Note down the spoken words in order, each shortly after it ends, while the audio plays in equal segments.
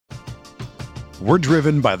We're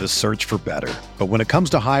driven by the search for better. But when it comes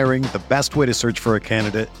to hiring, the best way to search for a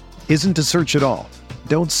candidate isn't to search at all.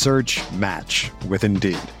 Don't search, match with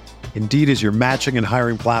Indeed. Indeed is your matching and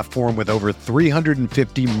hiring platform with over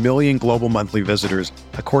 350 million global monthly visitors,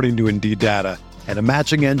 according to Indeed data, and a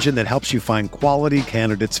matching engine that helps you find quality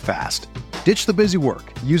candidates fast. Ditch the busy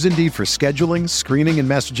work. Use Indeed for scheduling, screening, and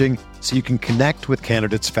messaging so you can connect with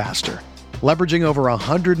candidates faster. Leveraging over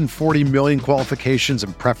 140 million qualifications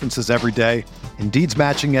and preferences every day, Indeed's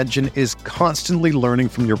matching engine is constantly learning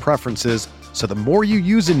from your preferences, so the more you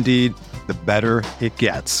use Indeed, the better it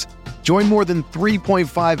gets. Join more than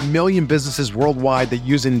 3.5 million businesses worldwide that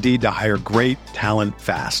use Indeed to hire great talent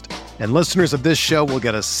fast. And listeners of this show will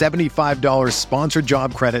get a $75 sponsored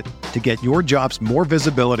job credit to get your jobs more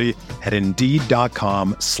visibility at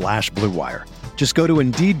Indeed.com/Blue Wire. Just go to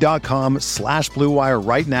Indeed.com/Blue Wire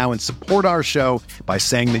right now and support our show by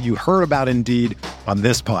saying that you heard about Indeed on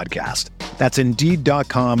this podcast. That's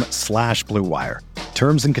Indeed.com/Blue Wire.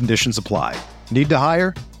 Terms and conditions apply. Need to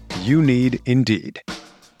hire? You need Indeed.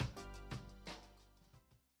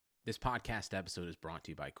 This podcast episode is brought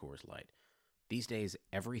to you by Coors Light. These days,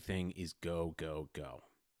 everything is go, go, go.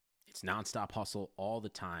 It's nonstop hustle all the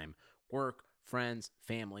time. Work, friends,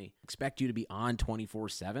 family, expect you to be on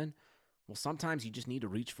 24/7. Well, sometimes you just need to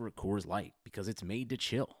reach for a Coors Light because it's made to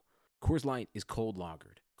chill. Coors Light is cold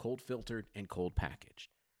lagered, cold filtered, and cold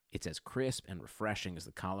packaged. It's as crisp and refreshing as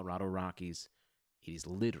the Colorado Rockies. It is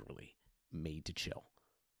literally made to chill.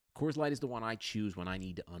 Coors Light is the one I choose when I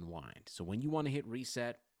need to unwind. So when you want to hit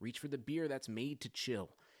reset, reach for the beer that's made to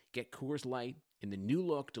chill. Get Coors Light in the new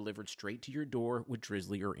look delivered straight to your door with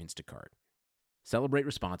Drizzly or Instacart. Celebrate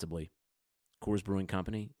responsibly. Coors Brewing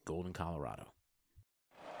Company, Golden, Colorado.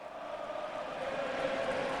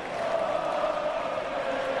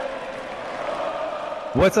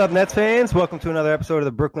 What's up, Nets fans? Welcome to another episode of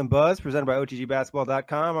the Brooklyn Buzz, presented by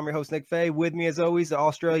OTGBasketball.com. I'm your host, Nick Fay. With me, as always, the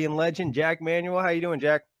Australian legend, Jack Manuel. How you doing,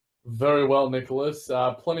 Jack? Very well, Nicholas.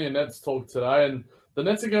 Plenty of Nets talk today, and the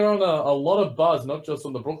Nets are going on a lot of buzz, not just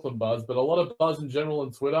on the Brooklyn Buzz, but a lot of buzz in general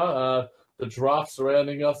on Twitter. The draft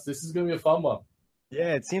surrounding us. This is going to be a fun one.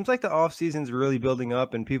 Yeah, it seems like the offseason's really building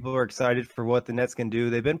up, and people are excited for what the Nets can do.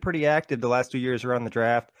 They've been pretty active the last 2 years around the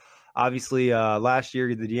draft. Obviously, last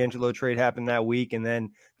year, the D'Angelo trade happened that week, and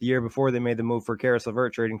then the year before, they made the move for Karis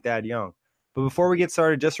LeVert, trading Thad Young. But before we get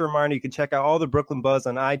started, just a reminder, you can check out all the Brooklyn Buzz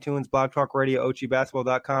on iTunes, Blog Talk Radio,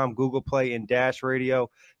 OTGBasketball.com, Google Play, and Dash Radio.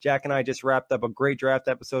 Jack and I just wrapped up a great draft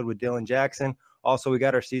episode with Dylan Jackson. Also, we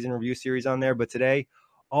got our season review series on there, but today,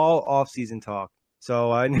 all off-season talk.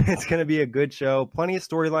 So it's going to be a good show. Plenty of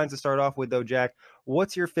storylines to start off with, though, Jack.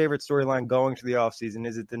 What's your favorite storyline going to the offseason?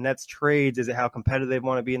 Is it the Nets trades? Is it how competitive they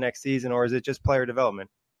want to be next season? Or is it just player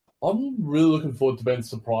development? I'm really looking forward to being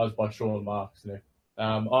surprised by Sean Marks, Nick.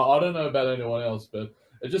 I don't know about anyone else, but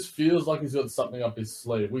it just feels like he's got something up his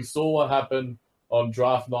sleeve. We saw what happened on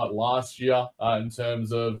draft night last year in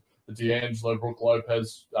terms of the D'Angelo, Brook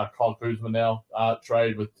Lopez, Kyle Kuzma now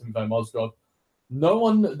trade with Timofey Mozgov.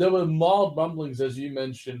 There were mild rumblings, as you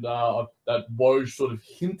mentioned, that Woj sort of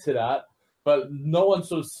hinted at, but no one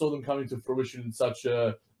sort of saw them coming to fruition in such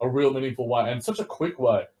a real meaningful way and such a quick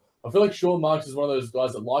way. I feel like Sean Marks is one of those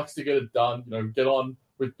guys that likes to get it done, get on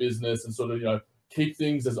with business and sort of, keep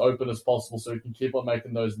things as open as possible so he can keep on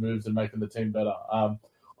making those moves and making the team better. I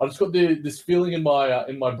just got this feeling in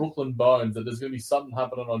my Brooklyn bones that there's going to be something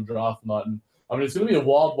happening on draft night. And I mean, it's going to be a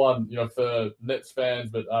wild one, for Nets fans,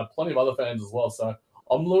 but plenty of other fans as well. So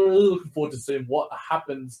I'm really looking forward to seeing what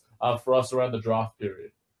happens for us around the draft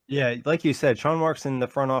period. Yeah, like you said, Sean Marks and the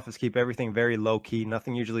front office keep everything very low-key.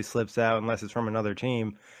 Nothing usually slips out unless it's from another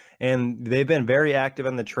team. And they've been very active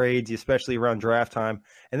on the trades, especially around draft time.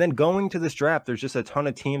 And then going to this draft, there's just a ton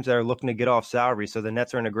of teams that are looking to get off salary, so the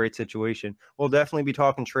Nets are in a great situation. We'll definitely be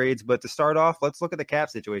talking trades, but to start off, let's look at the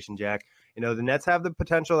cap situation, Jack. The Nets have the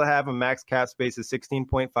potential to have a max cap space of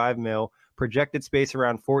 $16.5 million, projected space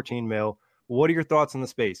around $14 million. What are your thoughts on the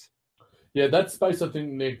space? Yeah, that space, I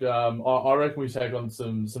think, Nick, I reckon we take on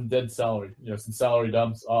some dead salary, some salary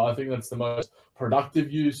dumps. I think that's the most productive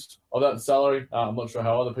use of that salary. I'm not sure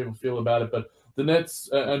how other people feel about it, but the Nets,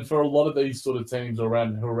 and for a lot of these sort of teams who are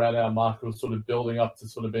around our market, who are sort of building up to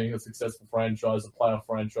sort of being a successful franchise, a playoff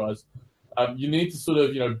franchise, you need to sort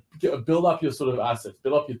of, build up your sort of assets,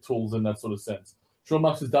 build up your tools in that sort of sense. Sean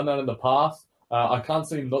Marks has done that in the past. I can't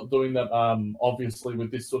see him not doing that, obviously,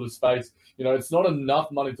 with this sort of space. It's not enough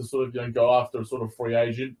money to sort of go after a sort of free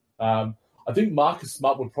agent. I think Marcus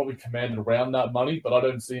Smart would probably command around that money, but I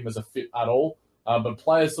don't see him as a fit at all but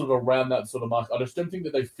players sort of around that sort of mark, I just don't think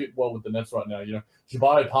that they fit well with the Nets right now.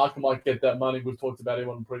 Jabari Parker might get that money. We've talked about him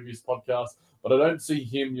on previous podcasts, but I don't see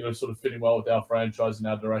him, sort of fitting well with our franchise in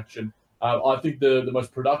our direction. I think the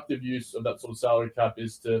most productive use of that sort of salary cap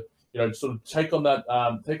is to, sort of take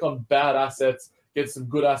on bad assets, get some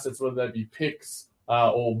good assets, whether they be picks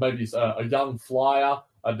or maybe a young flyer,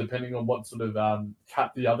 depending on what sort of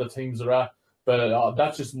cap the other teams are at. But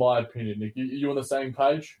that's just my opinion, Nick. You on the same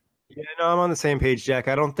page? Yeah, no, I'm on the same page, Jack.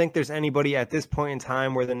 I don't think there's anybody at this point in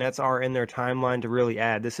time where the Nets are in their timeline to really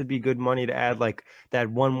add. This would be good money to add like that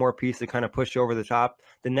one more piece to kind of push you over the top.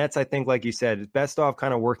 The Nets, I think, like you said, is best off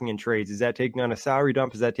kind of working in trades. Is that taking on a salary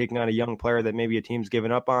dump? Is that taking on a young player that maybe a team's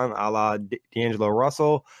given up on, a la D'Angelo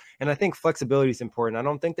Russell? And I think flexibility is important. I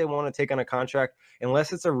don't think they want to take on a contract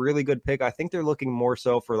unless it's a really good pick. I think they're looking more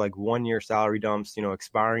so for like 1 year salary dumps,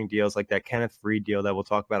 expiring deals like that Kenneth Faried deal that we'll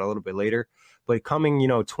talk about a little bit later. But coming,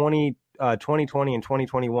 2020 and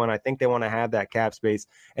 2021, I think they want to have that cap space.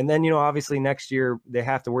 And then, obviously next year they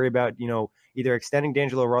have to worry about, either extending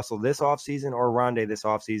D'Angelo Russell this offseason or Rondé this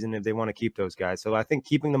offseason if they want to keep those guys. So I think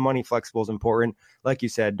keeping the money flexible is important. Like you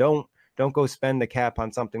said, don't go spend the cap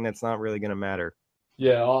on something that's not really going to matter.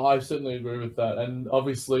 Yeah, I certainly agree with that. And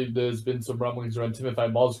obviously there's been some rumblings around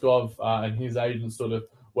Timofey Mozgov and his agent sort of,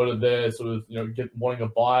 whether they're sort of, wanting a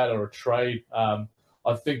buyout or a trade.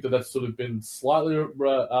 I think that's sort of been slightly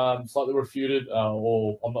refuted,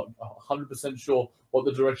 or I'm not 100% sure what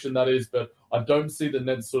the direction that is, but I don't see the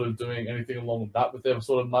Nets sort of doing anything along that with their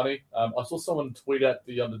sort of money. I saw someone tweet out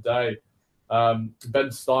the other day, Ben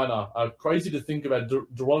Steiner, crazy to think about.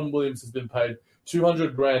 Deron Williams has been paid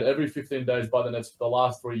 $200,000 every 15 days by the Nets for the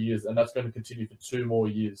last 3 years, and that's going to continue for 2 more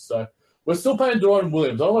years. So we're still paying Deron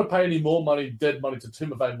Williams. I don't want to pay any more money, dead money, to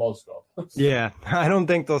Timofey Mozgov. Yeah, I don't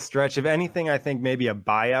think they'll stretch. If anything, I think maybe a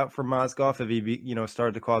buyout for Mozgov if he,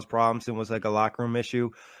 started to cause problems and was like a locker room issue.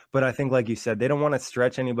 But I think, like you said, they don't want to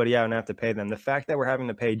stretch anybody out and have to pay them. The fact that we're having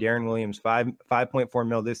to pay Deron Williams $5.4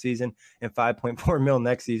 million this season and $5.4 million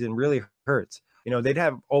next season really hurts. They'd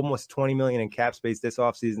have almost $20 million in cap space this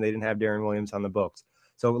offseason. They didn't have Deron Williams on the books.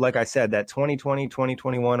 So like I said, that 2020,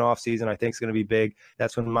 2021 offseason, I think is going to be big.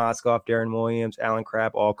 That's when Mozgov, Deron Williams, Allen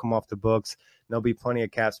Crabbe all come off the books. There'll be plenty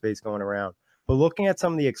of cap space going around. But looking at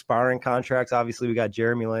some of the expiring contracts, obviously we got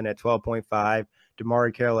Jeremy Lin at 12.5,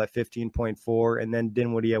 DeMarre Carroll at 15.4, and then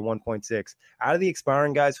Dinwiddie at 1.6. Out of the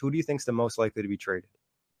expiring guys, who do you think is the most likely to be traded?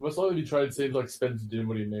 Most likely to be traded seems like Spencer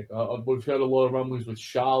Dinwiddie, Nick. We've heard a lot of rumblings with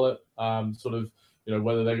Charlotte, sort of,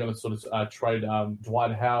 whether they're going to sort of trade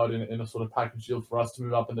Dwight Howard in a sort of package deal for us to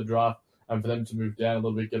move up in the draft and for them to move down a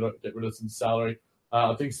little bit, get rid of some salary.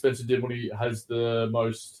 I think Spencer Dinwiddie has the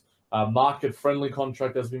most market-friendly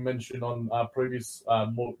contract, as we mentioned on previous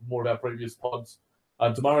more of our previous pods.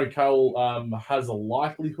 DeMarre Carroll has a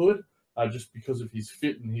likelihood just because of his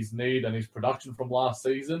fit and his need and his production from last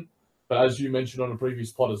season. But as you mentioned on a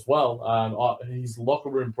previous pod as well, his locker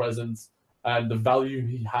room presence and the value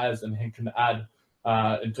he has and he can add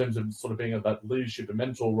in terms of sort of being at that leadership and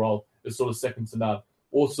mentor role is sort of second to none.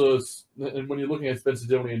 Also, and when you're looking at Spencer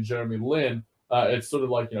Dinwiddie and Jeremy Lin, it's sort of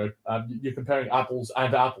like, you're comparing apples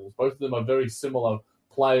and apples. Both of them are very similar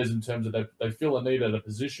players in terms of they feel a need at a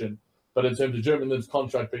position. But in terms of Jeremy Lin's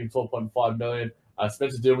contract being $12.5 million,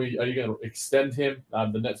 Spencer Dinwiddie, are you going to extend him?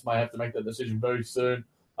 The Nets might have to make that decision very soon.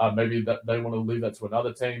 Maybe that they want to leave that to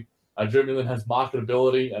another team. Jeremy Lin has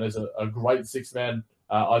marketability and is a great six-man.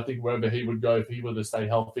 I think wherever he would go, if he were to stay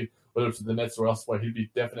healthy, whether it's the Nets or elsewhere, he'd be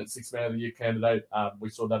definite six-man of the year candidate. We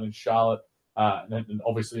saw that in Charlotte and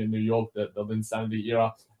obviously in New York, the Linsanity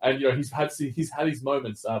era. And, he's had his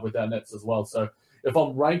moments with our Nets as well. So if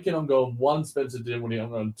I'm ranking, I'm going 1 Spencer Dinwiddie, I'm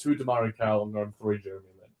going 2 DeMarre Carroll, I'm going 3 Jeremy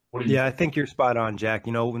Lin. What do you think? I think you're spot on, Jack.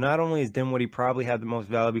 Not only is Dinwiddie probably have the most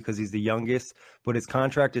value because he's the youngest, but his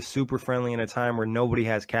contract is super friendly in a time where nobody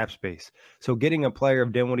has cap space. So getting a player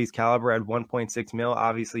of Dinwiddie's caliber at 1.6 mil,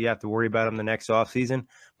 obviously you have to worry about him the next offseason.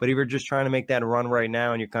 But if you're just trying to make that run right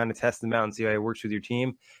now and you're kind of testing him out and see how he works with your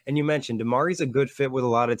team, and you mentioned DeMarre's a good fit with a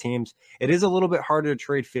lot of teams, it is a little bit harder to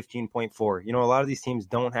trade 15.4. A lot of these teams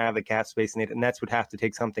don't have the cap space in it, and Nets would have to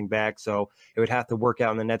take something back. So it would have to work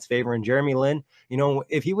out in the Nets' favor. And Jeremy Lin,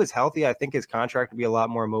 if he was healthy, I think his contract would be a lot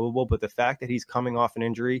more movable. But the fact that he's coming off an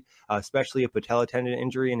injury, especially a patella tendon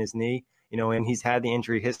injury in his knee, and he's had the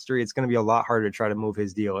injury history, it's going to be a lot harder to try to move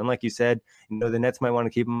his deal. And like you said, the Nets might want to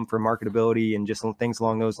keep him for marketability and just things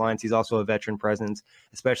along those lines. He's also a veteran presence,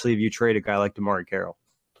 especially if you trade a guy like DeMarre Carroll.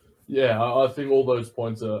 Yeah, I think all those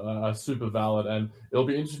points are super valid, and it'll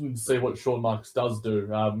be interesting to see what Sean Marks does do.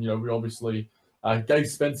 We obviously gave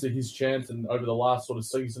Spencer his chance, and over the last sort of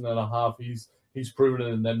season and a half, he's proven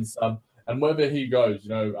it. And then And wherever he goes,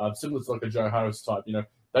 similar to like a Joe Harris type,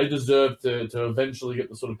 they deserve to eventually get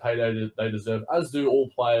the sort of payday they deserve, as do all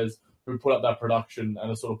players who put up that production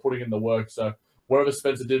and are sort of putting in the work. So wherever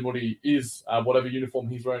Spencer Dinwiddie is, whatever uniform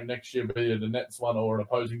he's wearing next year, be it a Nets one or an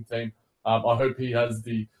opposing team, I hope he has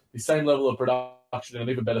the same level of production and an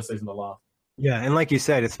even better season than last. Yeah, and like you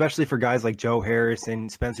said, especially for guys like Joe Harris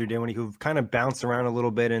and Spencer Dinwiddie, who've kind of bounced around a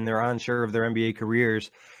little bit and they're unsure of their NBA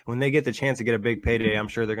careers, when they get the chance to get a big payday, I'm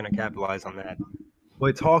sure they're going to capitalize on that.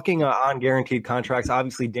 But talking on guaranteed contracts,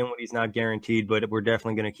 obviously Dinwiddie's not guaranteed, but we're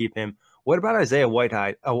definitely going to keep him. What about Isaiah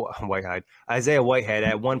Whitehead at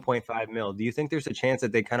 1.5 mil? Do you think there's a chance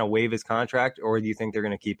that they kind of waive his contract, or do you think they're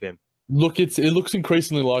going to keep him? Look, it looks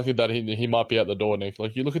increasingly likely that he might be out the door, Nick.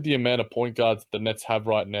 Like, you look at the amount of point guards the Nets have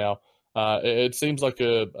right now. It seems like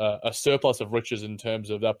a surplus of riches in terms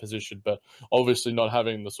of that position, but obviously not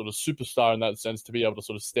having the sort of superstar in that sense to be able to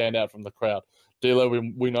sort of stand out from the crowd. D'Lo,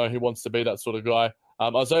 we know he wants to be that sort of guy.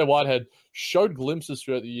 Isaiah Whitehead showed glimpses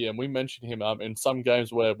throughout the year, and we mentioned him in some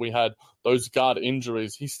games where we had those guard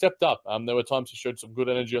injuries. He stepped up. There were times he showed some good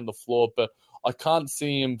energy on the floor, but I can't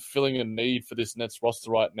see him filling a need for this Nets roster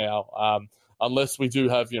right now, unless we do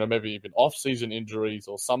have, maybe even off-season injuries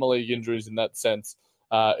or summer league injuries in that sense.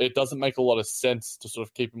 It doesn't make a lot of sense to sort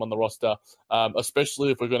of keep him on the roster, especially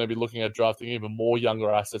if we're going to be looking at drafting even more younger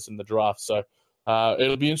assets in the draft. So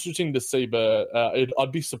it'll be interesting to see, but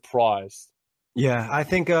I'd be surprised. Yeah, I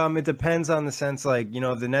think it depends on the sense, like,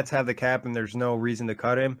 if the Nets have the cap and there's no reason to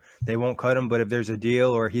cut him, they won't cut him. But if there's a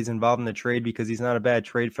deal or he's involved in the trade because he's not a bad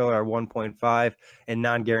trade filler at 1.5 and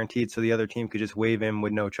non-guaranteed, so the other team could just waive him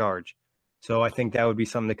with no charge. So I think that would be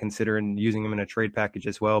something to consider in using him in a trade package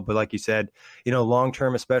as well. But like you said,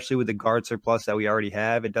 long-term, especially with the guard surplus that we already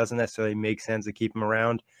have, it doesn't necessarily make sense to keep him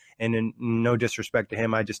around. And in no disrespect to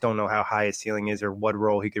him, I just don't know how high his ceiling is or what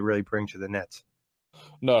role he could really bring to the Nets.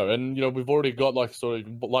 No, and we've already got like we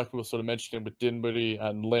were sort of mentioning with Dinwiddie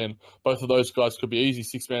and Len. Both of those guys could be easy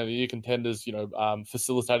 6-man of the year contenders.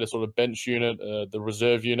 Facilitate a sort of bench unit, the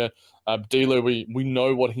reserve unit. D'Lo, we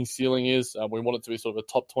know what his ceiling is. We want it to be sort of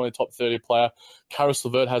a top 20, top 30 player. Caris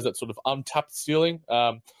LeVert has that sort of untapped ceiling.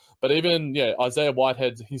 But even Isaiah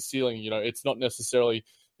Whitehead, his ceiling, it's not necessarily.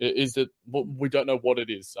 Is it? We don't know what it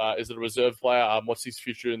is. Is it a reserve player? What's his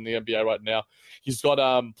future in the NBA right now? He's got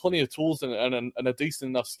plenty of tools and a decent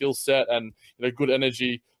enough skill set and good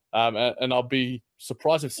energy. And I'll be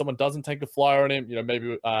surprised if someone doesn't take a flyer on him.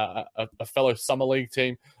 Maybe a fellow summer league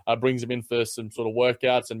team brings him in for some sort of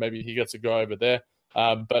workouts and maybe he gets to go over there.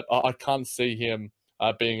 But I can't see him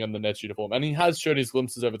being in the Nets uniform. And he has showed his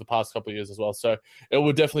glimpses over the past couple of years as well. So it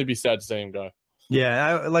would definitely be sad to see him go.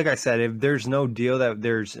 Yeah, like I said, if there's no deal that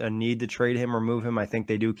there's a need to trade him or move him, I think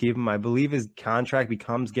they do keep him. I believe his contract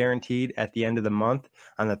becomes guaranteed at the end of the month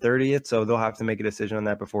on the 30th, so they'll have to make a decision on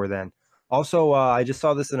that before then. Also, I just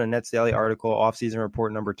saw this in a Nets Daily article, offseason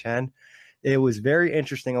report number 10. It was very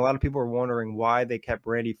interesting. A lot of people were wondering why they kept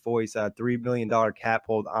Randy Foy's $3 million cap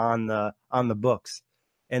hold on the books.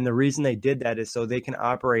 And the reason they did that is so they can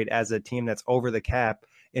operate as a team that's over the cap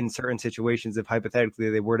in certain situations if hypothetically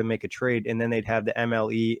they were to make a trade, and then they'd have the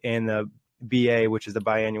MLE and the BA, which is the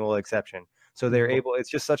biannual exception. So they're able, it's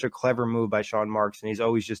just such a clever move by Sean Marks, and he's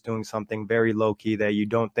always just doing something very low key that you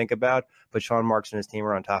don't think about, but Sean Marks and his team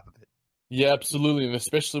are on top of it. Yeah, absolutely. And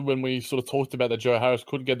especially when we sort of talked about that Joe Harris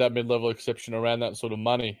could get that mid-level exception around that sort of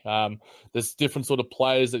money. There's different sort of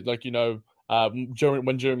players that,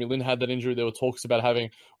 when Jeremy Lin had that injury, there were talks about having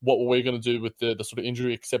what were we going to do with the sort of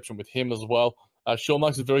injury exception with him as well. Sean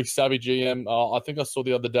Marks is a very savvy GM. I think I saw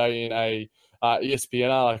the other day in a ESPN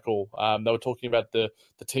article, they were talking about the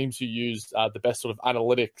teams who used the best sort of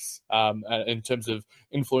analytics in terms of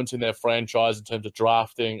influencing their franchise, in terms of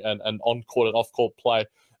drafting and on-court and off-court play.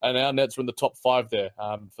 And our Nets were in the top 5 there.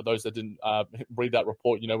 For those that didn't read that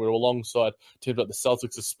report, we were alongside teams like the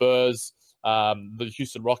Celtics, the Spurs, the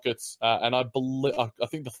Houston Rockets, and I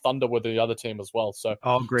think the Thunder were the other team as well. So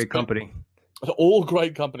all great company. All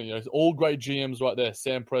great company, all great GMs right there.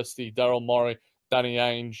 Sam Presti, Daryl Morey, Danny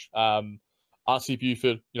Ainge, R.C.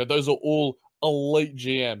 Buford. Those are all elite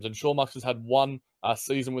GMs. And Sean Marks has had one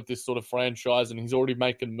season with this sort of franchise, and he's already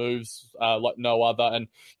making moves like no other. And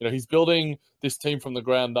he's building this team from the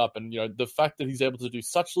ground up. And the fact that he's able to do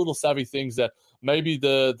such little savvy things that maybe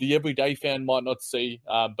the everyday fan might not see,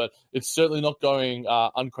 but it's certainly not going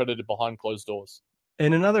uncredited behind closed doors.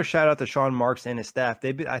 And another shout out to Sean Marks and his staff.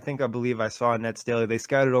 I believe I saw in Nets Daily, they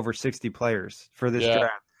scouted over 60 players for this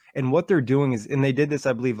draft. And what they're doing is, and they did this,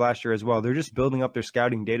 I believe, last year as well, they're just building up their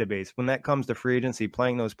scouting database. When that comes to free agency,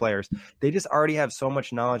 playing those players, they just already have so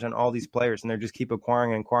much knowledge on all these players, and they're just keep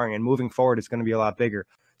acquiring, and moving forward, it's going to be a lot bigger.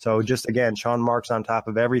 So just again, Sean Marks on top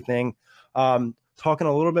of everything. Talking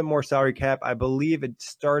a little bit more salary cap, I believe it's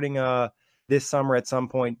starting this summer at some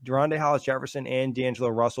point. De'Ronde Hollis-Jefferson and D'Angelo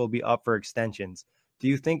Russell will be up for extensions. Do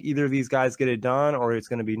you think either of these guys get it done, or it's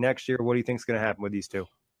going to be next year? What do you think is going to happen with these two?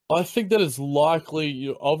 I think that is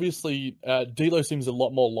likely. Obviously, D'Lo seems a lot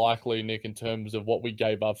more likely, Nick, in terms of what we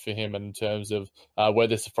gave up for him and in terms of where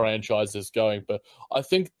this franchise is going. But I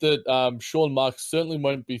think that Sean Marks certainly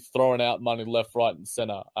won't be throwing out money left, right, and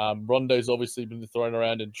center. Rondo's obviously been thrown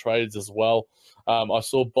around in trades as well. I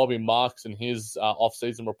saw Bobby Marks in his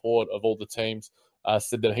off-season report of all the teams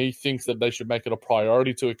said that he thinks that they should make it a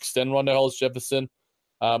priority to extend Rondae Hollis-Jefferson.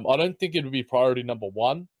 I don't think it would be priority number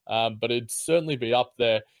one, but it'd certainly be up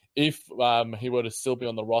there if he were to still be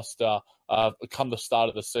on the roster come the start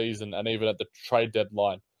of the season and even at the trade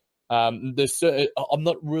deadline. I'm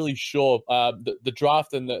not really sure. The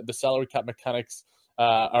draft and the salary cap mechanics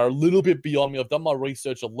are a little bit beyond me. I've done my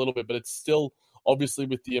research a little bit, but it's still obviously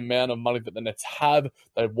with the amount of money that the Nets have,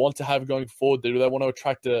 they want to have going forward. They want to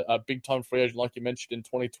attract a big-time free agent like you mentioned in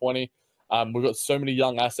 2020. We've got so many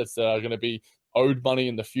young assets that are going to be owed money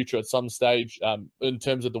in the future at some stage in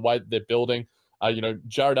terms of the way that they're building.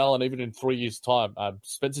 Jared Allen, even in 3 years' time,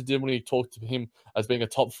 Spencer Dinwiddie talked to him as being a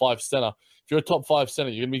top 5 center. If you're a top 5 center,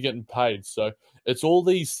 you're going to be getting paid. So it's all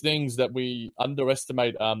these things that we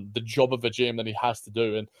underestimate the job of a GM that he has to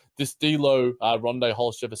do. And this D'Lo, Rondae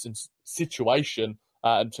Hollis-Jefferson situation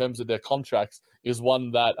in terms of their contracts is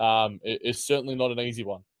one that is certainly not an easy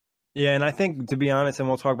one. Yeah, and I think, to be honest, and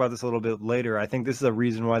we'll talk about this a little bit later, I think this is a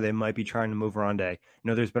reason why they might be trying to move Rondae.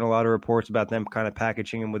 There's been a lot of reports about them kind of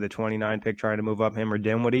packaging him with a 29 pick, trying to move up him or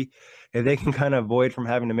Dinwiddie. If they can kind of avoid from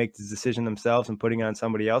having to make this decision themselves and putting on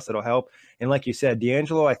somebody else, it'll help. And like you said,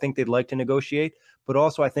 D'Angelo, I think they'd like to negotiate, but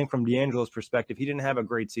also I think from D'Angelo's perspective, he didn't have a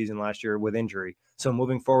great season last year with injury. So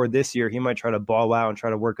moving forward this year, he might try to ball out and try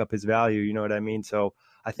to work up his value, you know what I mean? So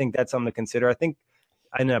I think that's something to consider. I think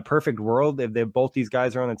in a perfect world, if both these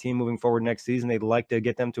guys are on the team moving forward next season, they'd like to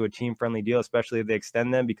get them to a team-friendly deal, especially if they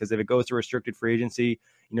extend them, because if it goes to restricted free agency,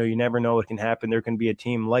 you never know what can happen. There can be a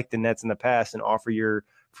team like the Nets in the past and offer your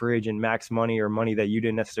free agent max money or money that you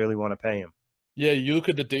didn't necessarily want to pay him. Yeah, you look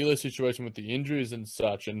at the D'Lo situation with the injuries and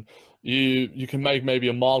such, and you can make maybe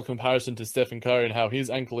a mild comparison to Stephen Curry and how his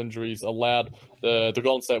ankle injuries allowed the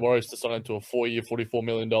Golden State Warriors to sign into a 4-year, $44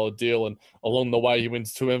 million deal, and along the way he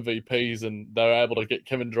wins 2 MVPs, and they're able to get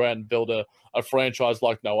Kevin Durant and build a franchise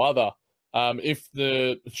like no other. If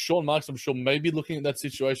Sean Marks, I'm sure, may be looking at that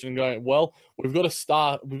situation and going, well, we've got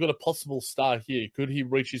a possible star here. Could he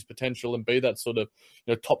reach his potential and be that sort of,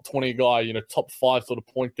 top 20 guy, top 5 sort of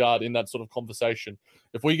point guard in that sort of conversation?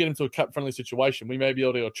 If we get into a cap-friendly situation, we may be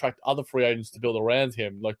able to attract other free agents to build around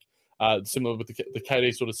him, like similar with the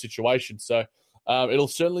KD sort of situation. So it'll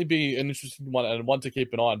certainly be an interesting one and one to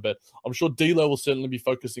keep an eye on. But I'm sure D'Lo will certainly be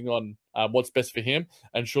focusing on what's best for him,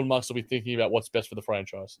 and Sean Marks will be thinking about what's best for the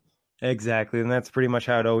franchise. Exactly, and that's pretty much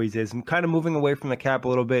how it always is. I'm kind of moving away from the cap a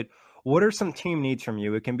little bit. What are some team needs from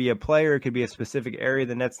you? It can be a player, it could be a specific area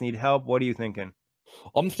the Nets need help. What are you thinking?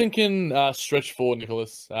 I'm thinking stretch forward,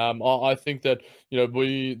 Nicholas. I think that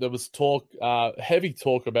there was heavy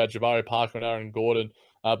talk about Jabari Parker and Aaron Gordon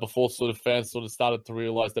before sort of fans sort of started to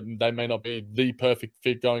realize that they may not be the perfect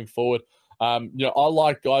fit going forward. I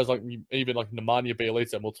like guys like even like Nemanja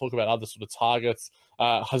Bjelica, and we'll talk about other sort of targets,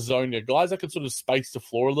 Hazonia, guys that can sort of space the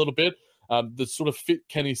floor a little bit, that sort of fit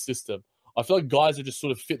Kenny's system. I feel like guys that just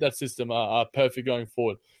sort of fit that system are perfect going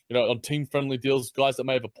forward. On team-friendly deals, guys that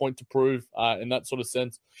may have a point to prove in that sort of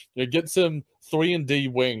sense. Get some 3-and-D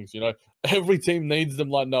wings. Every team needs them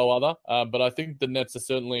like no other, but I think the Nets are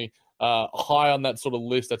certainly high on that sort of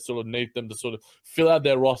list that sort of need them to sort of fill out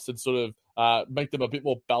their roster and sort of make them a bit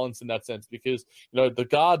more balanced in that sense, because the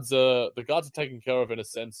guards are taken care of in a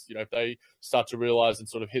sense. If they start to realize and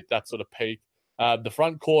sort of hit that sort of peak, the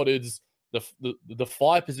front court is the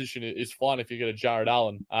 5 position is fine if you get a Jared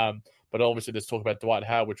Allen, but obviously there's talk about Dwight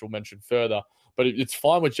Howard, which we'll mention further. But it's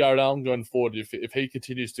fine with Jared Allen going forward if he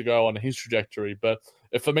continues to go on his trajectory. But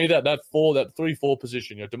for me, that 3-4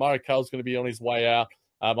 position, DeMario Carroll's going to be on his way out.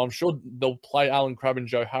 I'm sure they'll play Allen Crabbe and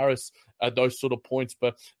Joe Harris at those sort of points.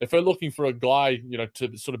 But if we're looking for a guy,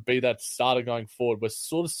 to sort of be that starter going forward, we're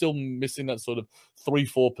sort of still missing that sort of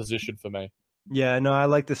 3-4 position for me. Yeah, no, I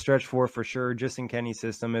like the stretch 4 for sure, just in Kenny's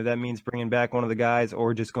system. If that means bringing back one of the guys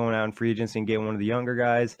or just going out in free agency and getting one of the younger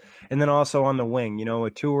guys. And then also on the wing, a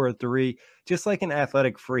 2 or a 3, just like an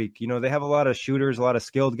athletic freak. They have a lot of shooters, a lot of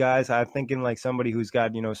skilled guys. I'm thinking like somebody who's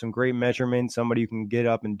got, some great measurements, somebody who can get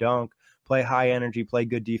up and dunk, play high energy, play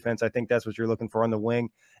good defense. I think that's what you're looking for on the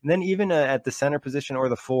wing. And then even at the center position or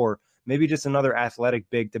the 4, maybe just another athletic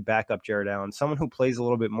big to back up Jared Allen, someone who plays a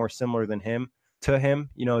little bit more similar than him,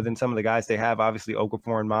 than some of the guys they have. Obviously,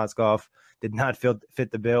 Okafor and Mozgov did not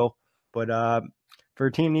fit the bill, but for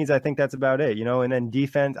team needs, I think that's about it, and then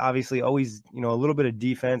defense, obviously always, a little bit of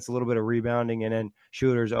defense, a little bit of rebounding, and then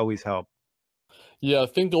shooters always help. Yeah, I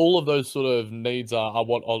think all of those sort of needs are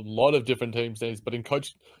what a lot of different teams need, but in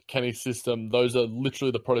Coach Kenny's system, those are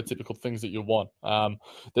literally the prototypical things that you want.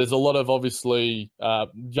 There's a lot of, obviously,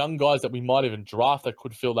 young guys that we might even draft that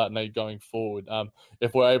could fill that need going forward.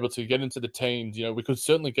 If we're able to get into the teams, we could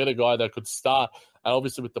certainly get a guy that could start, and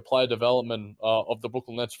obviously with the player development of the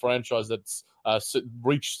Brooklyn Nets franchise that's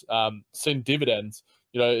seen dividends.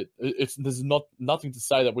 There's nothing to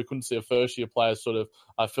say that we couldn't see a first-year player sort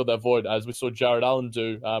of fill that void, as we saw Jared Allen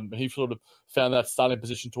do. He sort of found that starting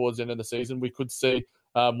position towards the end of the season. We could see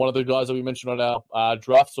one of the guys that we mentioned on our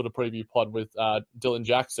draft sort of preview pod with Dylan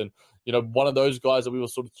Jackson. One of those guys that we were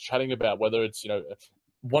sort of chatting about, whether it's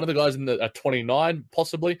one of the guys at 29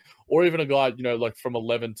 possibly, or even a guy like from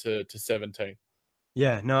 11 to 17.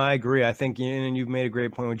 Yeah, no, I agree. I think, and you've made a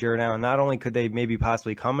great point with Jared Allen. Not only could they maybe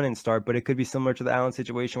possibly come in and start, but it could be similar to the Allen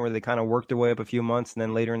situation where they kind of work their way up a few months and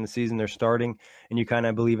then later in the season they're starting and you kind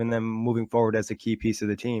of believe in them moving forward as a key piece of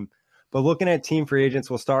the team. But looking at team free agents,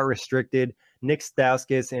 we'll start restricted. Nick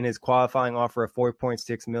Stauskas in his qualifying offer of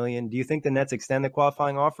 $4.6 million. Do you think the Nets extend the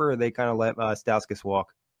qualifying offer, or they kind of let Stauskas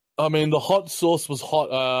walk? I mean, the hot sauce was hot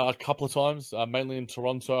a couple of times, mainly in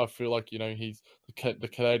Toronto. I feel like, he's the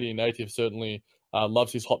Canadian native, certainly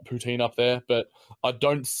loves his hot poutine up there, but I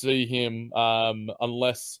don't see him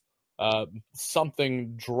unless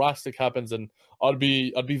something drastic happens, and I'd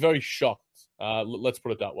be very shocked. Let's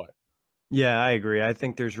put it that way. Yeah, I agree. I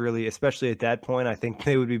think there's really, especially at that point, I think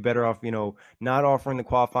they would be better off, not offering the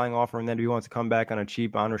qualifying offer, and then if he wants to come back on a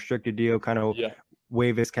cheap, unrestricted deal, kind of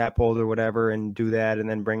waive his cap hold or whatever and do that and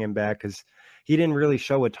then bring him back, because he didn't really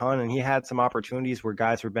show a ton, and he had some opportunities where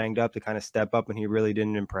guys were banged up to kind of step up, and he really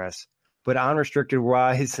didn't impress. But unrestricted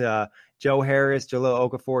wise, Joe Harris, Jahlil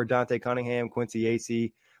Okafor, Dante Cunningham, Quincy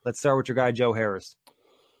Acy. Let's start with your guy, Joe Harris.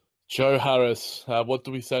 Joe Harris, what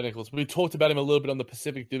do we say, Nicholas? We talked about him a little bit on the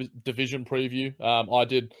Pacific Division preview. I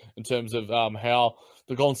did, in terms of how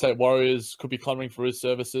the Golden State Warriors could be clamoring for his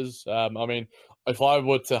services. I mean, if I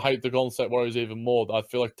were to hate the Golden State Warriors even more, I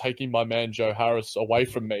feel like taking my man Joe Harris away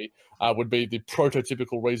from me would be the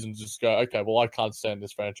prototypical reason to just go, okay, well, I can't stand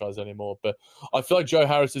this franchise anymore. But I feel like Joe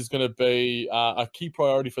Harris is going to be a key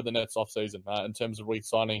priority for the Nets offseason in terms of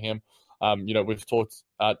re-signing him. We've talked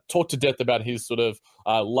to death about his sort of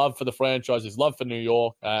love for the franchise, his love for New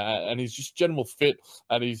York, and his just general fit,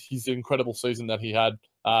 and his incredible season that he had,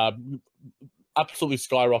 absolutely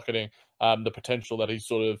skyrocketing the potential that he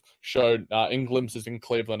sort of showed in glimpses in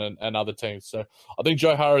Cleveland and other teams. So I think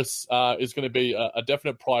Joe Harris is going to be a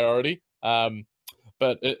definite priority.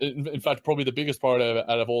 But in fact, probably the biggest priority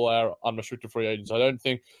out of all our unrestricted free agents. I don't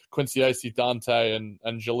think Quincy Acy, Dante,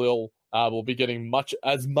 and Jahlil will be getting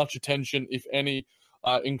as much attention, if any,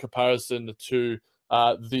 in comparison to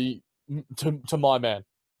my man.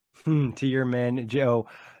 To your man,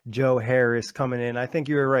 Joe Harris coming in. I think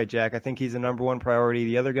you were right, Jack. I think he's the number one priority.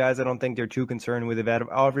 The other guys, I don't think they're too concerned with. Out of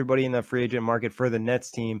everybody in the free agent market for the Nets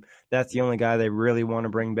team, that's the only guy they really want to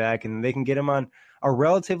bring back, and they can get him on a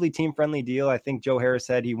relatively team-friendly deal. I think Joe Harris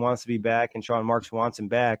said he wants to be back, and Sean Marks wants him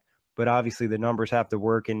back, but obviously the numbers have to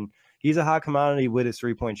work, and he's a hot commodity with his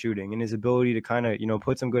three-point shooting and his ability to kind of,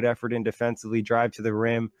 put some good effort in defensively, drive to the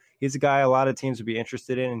rim. He's a guy a lot of teams would be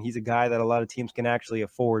interested in, and he's a guy that a lot of teams can actually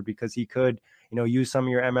afford because he could, use some of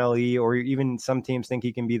your MLE, or even some teams think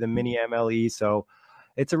he can be the mini MLE. So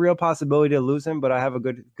it's a real possibility to lose him, but I have a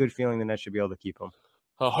good feeling the Nets should be able to keep him.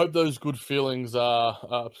 I hope those good feelings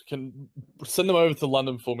can send them over to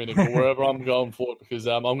London for me, Nick, or wherever I'm going for it, because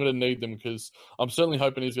I'm going to need them, because I'm certainly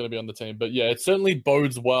hoping he's going to be on the team. But yeah, it certainly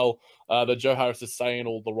bodes well that Joe Harris is saying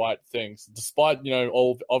all the right things, despite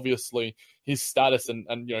obviously his status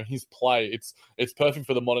and his play. It's perfect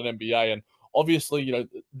for the modern NBA, and obviously,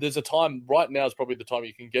 there's a time right now is probably the time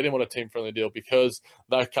you can get him on a team-friendly deal, because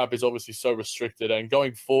that cap is obviously so restricted. And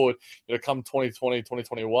going forward, come 2020,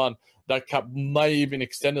 2021, that cap may even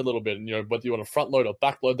extend a little bit. And, whether you want to front load or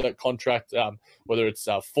back load that contract, whether it's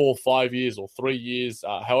 4, 5 years or 3 years,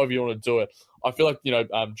 however you want to do it. I feel like,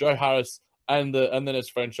 Joe Harris and the Nets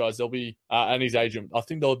franchise, there'll be, and his agent, I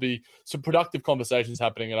think there'll be some productive conversations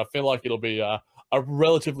happening. And I feel like it'll be a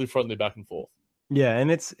relatively friendly back and forth. Yeah,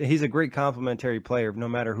 and he's a great complementary player, no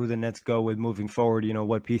matter who the Nets go with moving forward,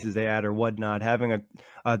 what pieces they add or whatnot. Having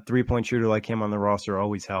a three-point shooter like him on the roster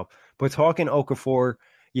always help. But talking Okafor,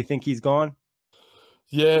 you think he's gone?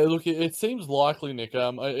 Yeah, look, it seems likely, Nick.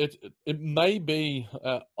 It may be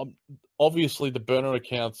obviously the burner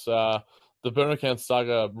accounts. The burner account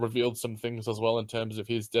saga revealed some things as well in terms of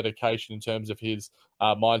his dedication, in terms of his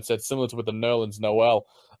mindset, similar to with the Nerlens Noel.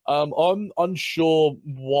 I'm unsure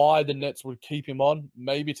why the Nets would keep him on.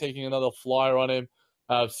 Maybe taking another flyer on him,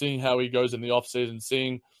 seeing how he goes in the offseason,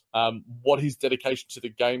 seeing what his dedication to the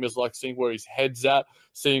game is like, seeing where his head's at,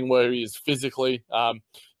 seeing where he is physically.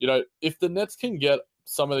 If the Nets can get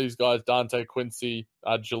some of these guys, Dante, Quincy,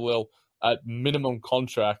 Jahlil, at minimum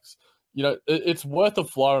contracts, it's worth a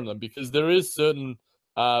flyer on them because there is certain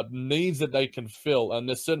needs that they can fill, and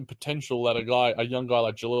there's certain potential that a young guy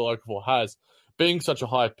like Jahlil Okafor has, being such a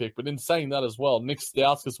high pick. But in saying that as well, Nick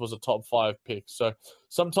Stauskas was a top 5 pick. So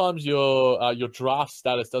sometimes your draft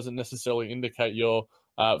status doesn't necessarily indicate your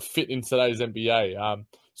fit in today's NBA.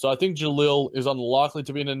 So I think Jahlil is unlikely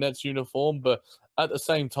to be in a Nets uniform, but at the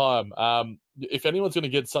same time, if anyone's going to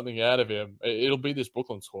get something out of him, it'll be this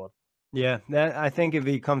Brooklyn squad. Yeah, I think if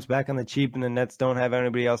he comes back on the cheap and the Nets don't have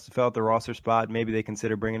anybody else to fill out the roster spot, maybe they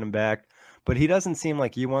consider bringing him back. But he doesn't seem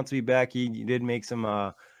like he wants to be back. He did make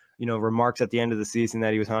some, remarks at the end of the season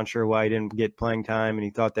that he was unsure why he didn't get playing time, and he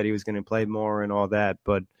thought that he was going to play more and all that.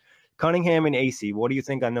 But Cunningham and AC, what do you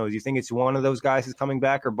think on those? Do you think it's one of those guys who's coming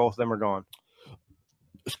back, or both of them are gone?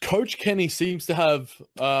 Coach Kenny seems to have,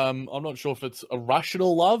 I'm not sure if it's a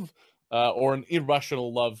rational love or an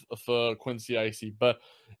irrational love for Quincy AC, but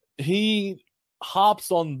he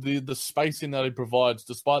harps on the spacing that he provides,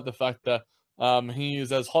 despite the fact that he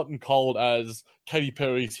is as hot and cold as Katy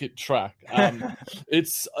Perry's hit track.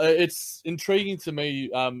 It's intriguing to me,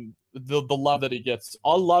 the love that he gets.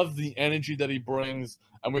 I love the energy that he brings,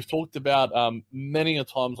 and we've talked about many a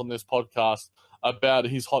times on this podcast about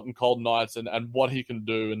his hot and cold nights and what he can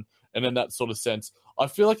do, and in that sort of sense. I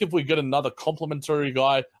feel like if we get another complimentary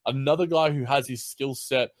guy, another guy who has his skill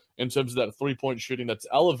set in terms of that 3-point shooting that's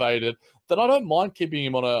elevated, then I don't mind keeping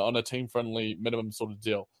him on a team-friendly minimum sort of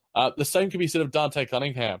deal. The same can be said of Dante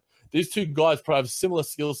Cunningham. These two guys probably have similar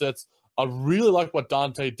skill sets. I really like what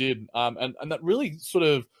Dante did, and that really sort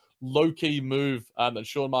of low-key move that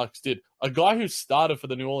Sean Marks did. A guy who started for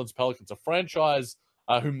the New Orleans Pelicans, a franchise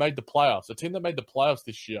who made the playoffs, a team that made the playoffs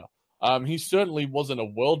this year. He certainly wasn't a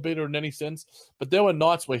world beater in any sense, but there were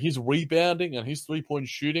nights where his rebounding and his 3-point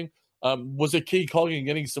shooting was a key cog in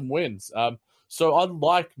getting some wins. So I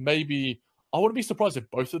wouldn't be surprised if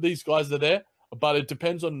both of these guys are there, but it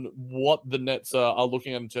depends on what the Nets are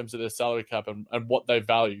looking at in terms of their salary cap and what they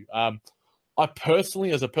value. I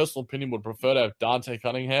personally, as a personal opinion, would prefer to have Dante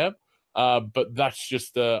Cunningham, but that's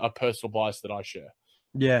just a personal bias that I share.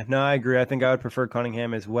 Yeah, no, I agree. I think I would prefer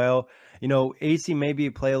Cunningham as well. AC maybe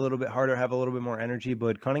play a little bit harder, have a little bit more energy,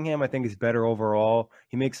 but Cunningham I think is better overall.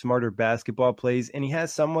 He makes smarter basketball plays, and he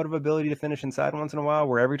has somewhat of ability to finish inside once in a while,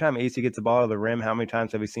 where every time AC gets the ball to the rim, how many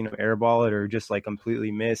times have we seen him airball it or just like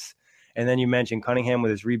completely miss? And then you mentioned Cunningham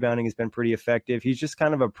with his rebounding has been pretty effective. He's just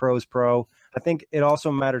kind of a pro's pro. I think it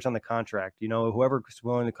also matters on the contract. Whoever's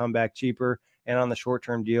willing to come back cheaper and on the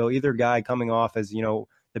short-term deal, either guy coming off as,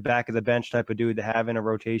 the back of the bench type of dude to have in a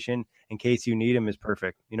rotation in case you need him is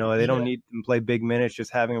perfect. They don't need him to play big minutes,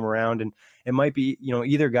 just having him around. And it might be,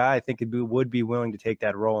 either guy I think would be willing to take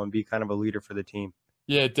that role and be kind of a leader for the team.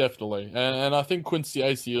 Yeah, definitely. And I think Quincy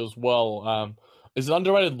AC as well is an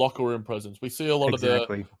underrated locker room presence. We see a lot of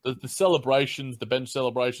the celebrations, the bench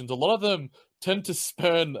celebrations. A lot of them tend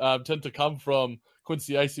to come from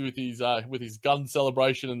Quincy AC with his gun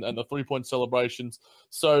celebration and the 3-point celebrations.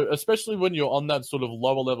 So especially when you're on that sort of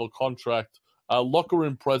lower level contract, locker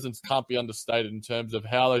room presence can't be understated in terms of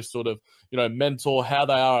how they sort of mentor, how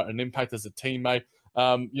they are an impact as a teammate.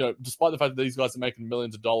 Despite the fact that these guys are making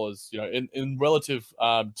millions of dollars, in relative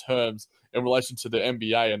terms in relation to the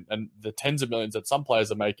NBA and the tens of millions that some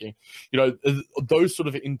players are making, those sort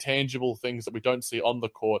of intangible things that we don't see on the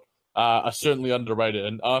court are certainly underrated.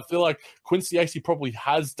 And I feel like Quincy AC probably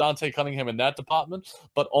has Dante Cunningham in that department,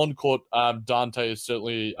 but on court, Dante is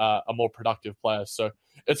certainly a more productive player. So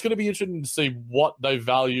it's going to be interesting to see what they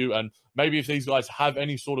value and maybe if these guys have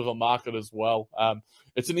any sort of a market as well.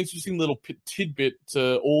 It's an interesting little tidbit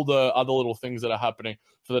to all the other little things that are happening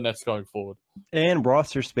for the Nets going forward. And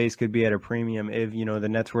roster space could be at a premium if, the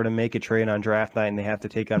Nets were to make a trade on draft night and they have to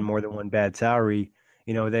take on more than one bad salary.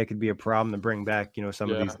 That could be a problem to bring back,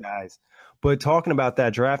 some of these guys. But talking about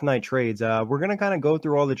that draft night trades, we're going to kind of go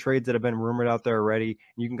through all the trades that have been rumored out there already.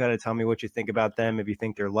 You can kind of tell me what you think about them, if you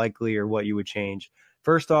think they're likely or what you would change.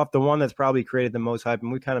 First off, the one that's probably created the most hype,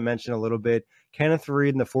 and we kind of mentioned a little bit, Kenneth Faried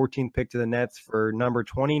in the 14th pick to the Nets for number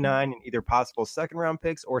 29 and either possible second-round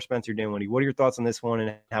picks or Spencer Dinwiddie. What are your thoughts on this one,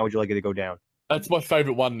 and how would you like it to go down? That's my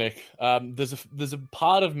favorite one, Nick. There's a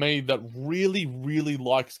part of me that really, really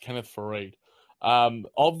likes Kenneth Faried.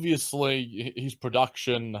 Obviously, his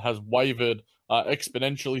production has wavered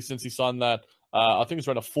exponentially since he signed that. I think it's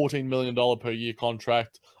around a $14 million per year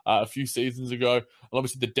contract a few seasons ago. And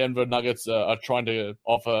obviously, the Denver Nuggets are trying to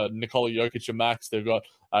offer Nikola Jokic a max. They've got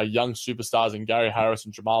young superstars in Gary Harris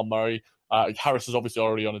and Jamal Murray. Harris is obviously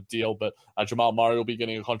already on a deal, but Jamal Murray will be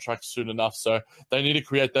getting a contract soon enough. So they need to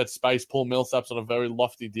create that space. Paul Millsap's on a very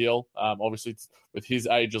lofty deal, obviously with his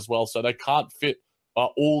age as well. So they can't fit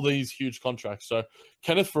all these huge contracts. So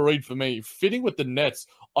Kenneth Faried, for me, fitting with the Nets,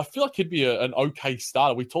 I feel like he'd be an okay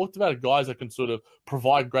starter. We talked about guys that can sort of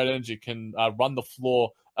provide great energy, can run the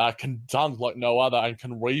floor, can dunk like no other, and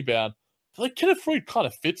can rebound. I feel like Kenneth Faried kind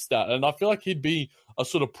of fits that. And I feel like he'd be a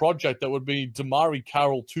sort of project that would be Damari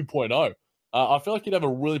Carroll 2.0. I feel like he'd have a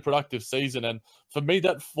really productive season. And for me,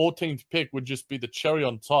 that 14th pick would just be the cherry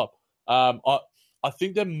on top. I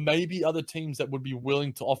think there may be other teams that would be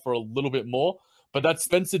willing to offer a little bit more. But that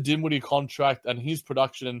Spencer Dinwiddie contract and his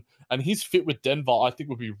production and his fit with Denver, I think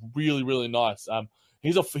would be really, really nice.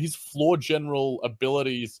 His floor general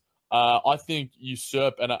abilities, I think,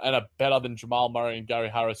 usurp and are better than Jamal Murray and Gary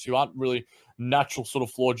Harris, who aren't really natural sort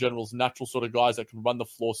of floor generals, natural sort of guys that can run the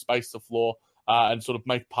floor, space the floor, and sort of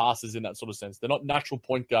make passes in that sort of sense. They're not natural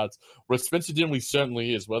point guards, whereas Spencer Dinwiddie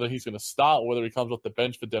certainly is, whether he's going to start or whether he comes off the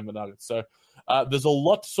bench for Denver Nuggets. So there's a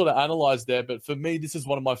lot to sort of analyze there, but for me, this is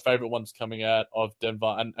one of my favorite ones coming out of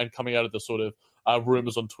Denver and coming out of the sort of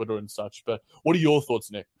rumors on Twitter and such. But what are your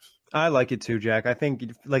thoughts, Nick? I like it too, Jack. I think,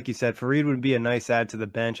 like you said, Faried would be a nice add to the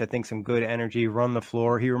bench. I think some good energy, run the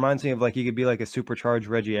floor. He reminds me of he could be like a supercharged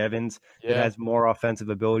Reggie Evans that has more offensive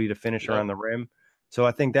ability to finish around the rim. So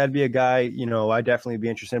I think that'd be a guy, I'd definitely be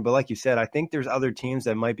interested in. But like you said, I think there's other teams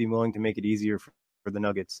that might be willing to make it easier for the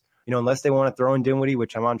Nuggets. Unless they want to throw in Dinwiddie,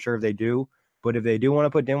 which I'm unsure if they do. But if they do want to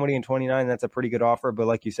put Dinwiddie in 29, that's a pretty good offer. But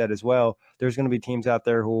like you said as well, there's going to be teams out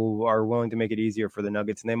there who are willing to make it easier for the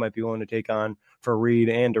Nuggets, and they might be willing to take on Faried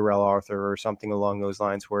and Darrell Arthur or something along those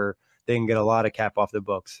lines where they can get a lot of cap off the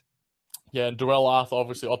books. Yeah, and Darrell Arthur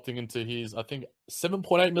obviously opting into his, I think,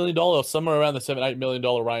 $7.8 million or somewhere around the $7-8 million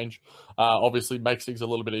range. Obviously makes things a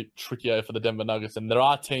little bit trickier for the Denver Nuggets. And there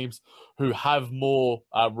are teams who have more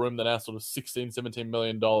room than our sort of $16-17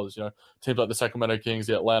 million. Teams like the Sacramento Kings,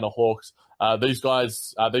 the Atlanta Hawks. These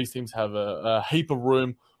teams have a heap of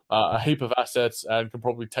room, a heap of assets, and can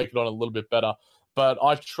probably take it on a little bit better. But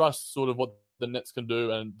I trust sort of what the Nets can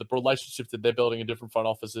do and the relationships that they're building in different front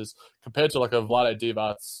offices compared to like a Vlade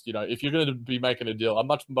Divac. If you're going to be making a deal, I'd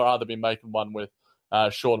much rather be making one with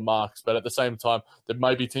Sean Marks. But at the same time, there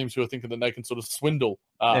may be teams who are thinking that they can sort of swindle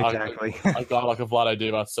exactly a guy like a Vlade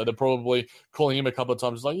Divac. So they're probably calling him a couple of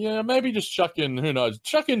times like, maybe just chuck in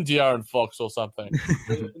De'Aaron Fox or something.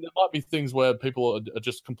 There might be things where people are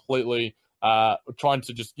just completely trying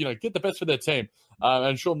to just, get the best for their team.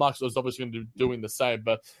 And Sean Marks is obviously going to be doing the same,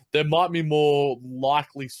 but there might be more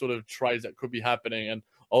likely sort of trades that could be happening. And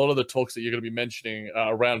a lot of the talks that you're going to be mentioning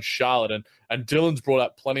around Charlotte and Dylan's brought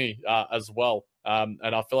up plenty as well. And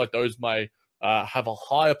I feel like those may have a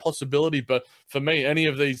higher possibility. But for me, any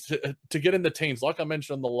of these to get in the teens, like I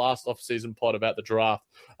mentioned on the last off-season pod about the draft,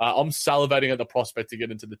 I'm salivating at the prospect to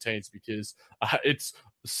get into the teens because it's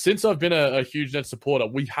since I've been a huge Nets supporter,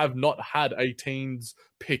 we have not had a teens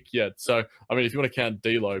pick yet. So, I mean, if you want to count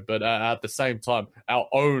D'Lo, but at the same time, our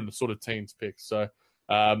own sort of teens pick. So,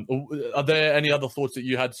 are there any other thoughts that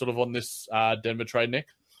you had sort of on this Denver trade, Nick?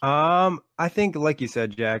 I think, like you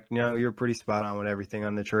said, Jack, you're pretty spot on with everything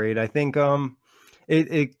on the trade. I think the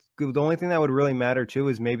only thing that would really matter too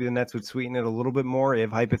is maybe the Nets would sweeten it a little bit more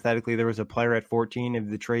if hypothetically there was a player at 14, if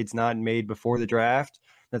the trade's not made before the draft,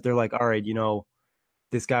 that they're like, all right,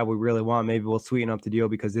 this guy we really want, maybe we'll sweeten up the deal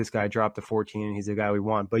because this guy dropped to 14 and he's the guy we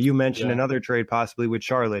want. But you mentioned another trade possibly with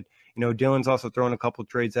Charlotte. Dylan's also thrown a couple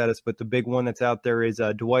trades at us, but the big one that's out there is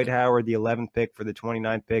Dwight Howard, the 11th pick for the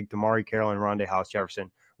 29th pick, Damari Carroll and Rondae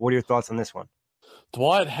Hollis-Jefferson. What are your thoughts on this one?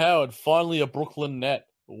 Dwight Howard, finally a Brooklyn Net.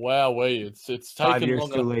 Wow, it's taken 5 years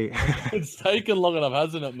long too late. It's taken long enough,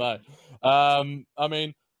 hasn't it, mate? I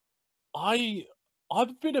mean,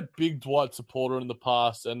 I've been a big Dwight supporter in the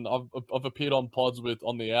past, and I've appeared on pods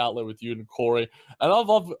on the outlet with you and Corey, and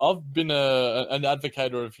I've been an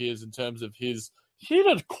advocate of his in terms of he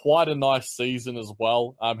had quite a nice season as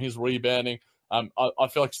well. His rebounding. I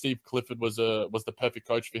feel like Steve Clifford was the perfect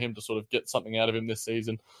coach for him to sort of get something out of him this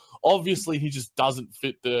season. Obviously, he just doesn't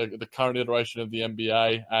fit the current iteration of the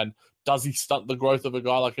NBA, and does he stunt the growth of a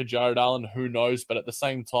guy like a Jared Allen? Who knows? But at the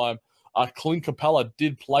same time, Clint Capella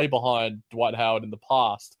did play behind Dwight Howard in the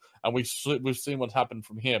past, and we've seen what's happened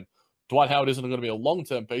from him. Dwight Howard isn't going to be a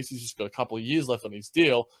long-term piece. He's just got a couple of years left on his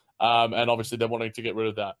deal. And obviously they're wanting to get rid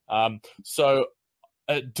of that. So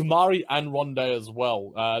Damari and Rondé as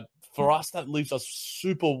well. For us, that leaves us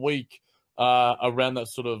super weak around that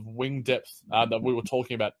sort of wing depth that we were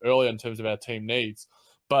talking about earlier in terms of our team needs.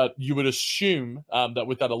 But you would assume that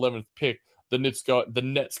with that 11th pick, the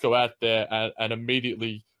Nets go out there and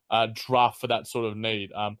immediately draft for that sort of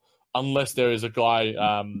need, unless there is a guy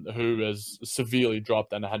who has severely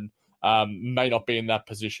dropped and may not be in that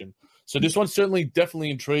position. So this one certainly definitely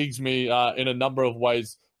intrigues me in a number of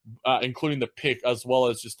ways, including the pick, as well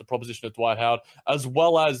as just the proposition of Dwight Howard, as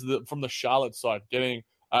well as from the Charlotte side, getting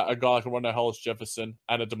a guy like a Rondae Hollis-Jefferson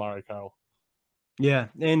and a DeMarre Carroll. Yeah,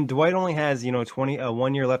 and Dwight only has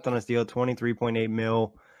 1 year left on his deal, $23.8 million.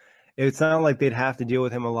 It's not like they'd have to deal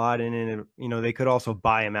with him a lot, and they could also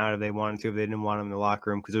buy him out if they wanted to, if they didn't want him in the locker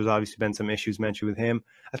room, because there's obviously been some issues mentioned with him.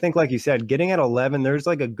 I think, like you said, getting at 11, there's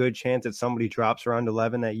like a good chance that somebody drops around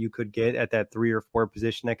 11 that you could get at that 3 or 4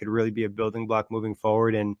 position that could really be a building block moving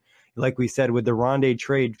forward. And like we said, with the Rondé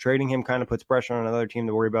trade, trading him kind of puts pressure on another team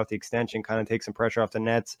to worry about the extension, kind of takes some pressure off the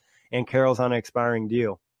Nets, and Carroll's on an expiring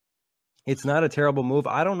deal. It's not a terrible move.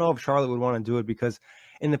 I don't know if Charlotte would want to do it, because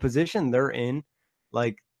in the position they're in,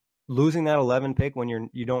 like, losing that 11 pick when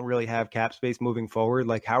you don't really have cap space moving forward,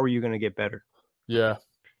 like, how are you going to get better? Yeah,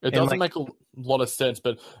 it doesn't make a lot of sense.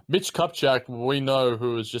 But Mitch Kupchak, we know,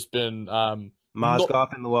 who has just been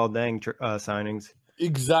Mozgov and Luol Deng signings.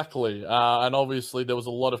 Exactly, and obviously there was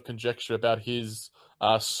a lot of conjecture about his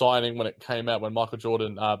signing when it came out, when Michael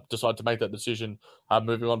Jordan decided to make that decision,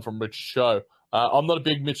 moving on from Rich Cho. I'm not a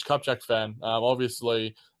big Mitch Kupchak fan.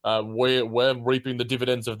 Obviously, we're reaping the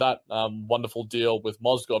dividends of that wonderful deal with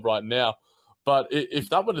Mozgov right now. But if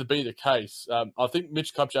that were to be the case, I think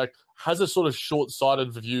Mitch Kupchak has a sort of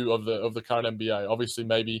short-sighted view of the current NBA. Obviously,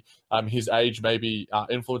 maybe his age maybe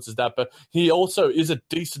influences that, but he also is a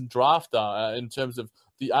decent drafter in terms of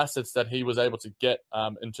the assets that he was able to get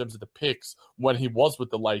in terms of the picks when he was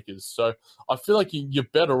with the Lakers. So I feel like you're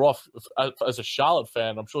better off as a Charlotte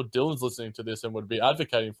fan. I'm sure Dylan's listening to this and would be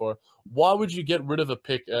advocating for it. Why would you get rid of a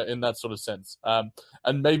pick in that sort of sense?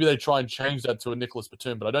 And maybe they try and change that to a Nicholas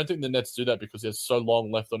Batum, but I don't think the Nets do that because he has so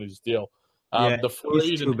long left on his deal.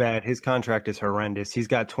 He's too bad. His contract is horrendous. He's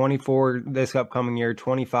got 24 this upcoming year,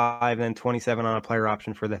 25, and 27 on a player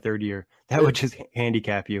option for the third year. That would just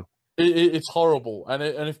handicap you. It's horrible. And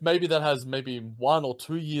if maybe that has maybe 1 or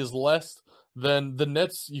 2 years less, then the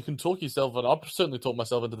Nets, you can talk yourself, and I've certainly talked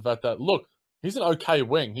myself into the fact that, look, he's an okay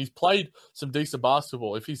wing. He's played some decent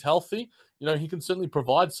basketball. If he's healthy, he can certainly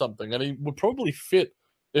provide something, and he would probably fit.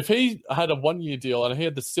 If he had a 1 year deal and he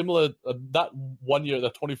had the similar, that 1 year, the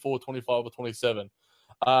 24, 25, or 27,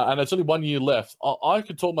 and it's only 1 year left, I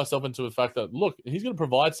could talk myself into the fact that, look, he's going to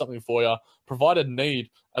provide something for you, provide a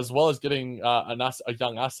need, as well as getting a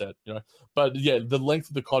young asset, But yeah, the length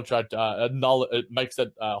of the contract, it makes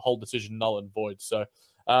that whole decision null and void. So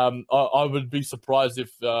I would be surprised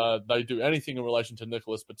if they do anything in relation to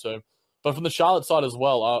Nicholas Batum. But from the Charlotte side as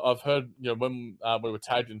well, I've heard, when we were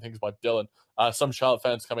tagged in things by Dylan, some Charlotte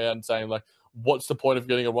fans coming out and saying, like, what's the point of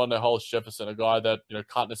getting a Rondae Hollis-Jefferson, a guy that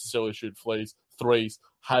can't necessarily shoot threes,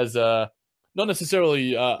 has not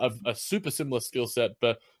necessarily a super similar skill set,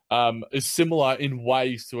 but is similar in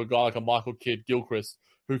ways to a guy like a Michael Kidd-Gilchrist,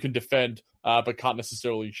 who can defend but can't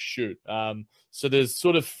necessarily shoot. So there's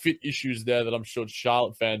sort of fit issues there that I'm sure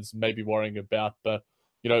Charlotte fans may be worrying about. But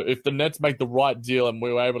if the Nets make the right deal and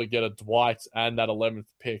we were able to get a Dwight and that 11th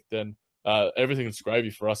pick, then everything is gravy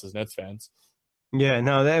for us as Nets fans. Yeah,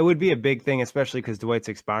 no, that would be a big thing, especially because Dwight's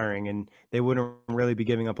expiring and they wouldn't really be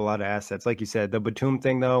giving up a lot of assets. Like you said, the Batum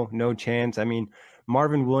thing, though, no chance. I mean,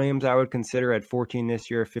 Marvin Williams, I would consider at 14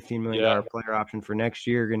 this year, a $15 million player option for next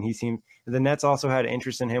year. And the Nets also had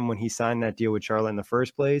interest in him when he signed that deal with Charlotte in the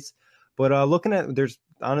first place. But looking at, there's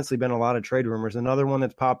honestly been a lot of trade rumors. Another one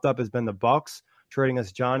that's popped up has been the Bucks trading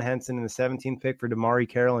us John Henson in the 17th pick for DeMarre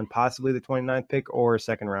Carroll and possibly the 29th pick or a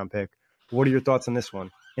second-round pick. What are your thoughts on this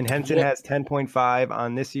one? And Henson has 10.5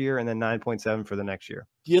 on this year and then 9.7 for the next year.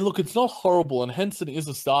 Yeah, look, it's not horrible, and Henson is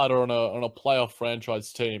a starter on a playoff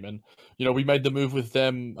franchise team, and we made the move with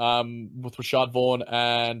them with Rashad Vaughn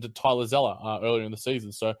and Tyler Zeller earlier in the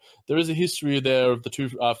season. So there is a history there of the two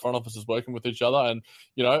front offices working with each other, and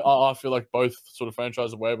I feel like both sort of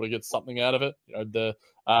franchises were able to get something out of it.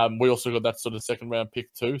 We also got that sort of second round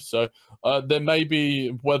pick too. So there may be,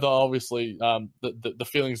 whether obviously the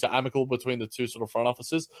feelings are amicable between the two sort of front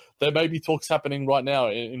offices, there may be talks happening right now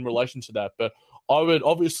in relation to that, but I would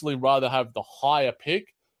obviously rather have the higher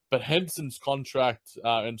pick, but Henson's contract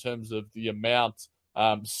in terms of the amount,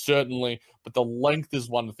 certainly, but the length is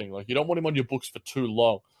one thing. Like, you don't want him on your books for too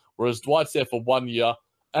long. whereas Dwight's there for 1 year.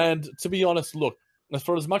 And to be honest, look,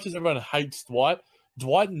 for as much as everyone hates Dwight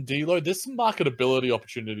and D'Lo, there's some marketability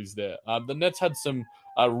opportunities there. The Nets had some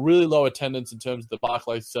really low attendance in terms of the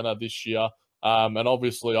Barclays Center this year. And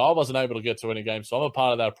obviously, I wasn't able to get to any games, so I'm a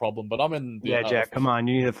part of that problem. But I'm in the Jack, come on,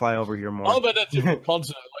 you need to fly over here more. I'm in a different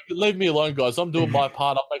continent. Like, leave me alone, guys. I'm doing my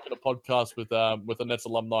part. I'm making a podcast with the Nets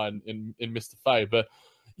alumni in Mr. Fay. But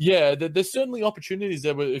yeah, there's certainly opportunities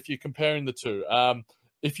there if you're comparing the two.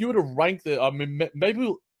 If you were to rank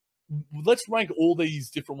maybe let's rank all these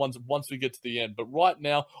different ones once we get to the end. But right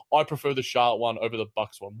now, I prefer the Charlotte one over the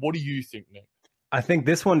Bucks one. What do you think, Nick? I think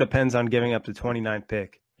this one depends on giving up the 29th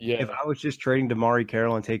pick. Yeah. If I was just trading DeMarre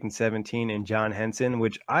Carroll and taking 17 and John Henson,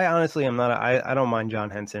 which I honestly am not, I don't mind John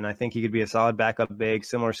Henson. I think he could be a solid backup big,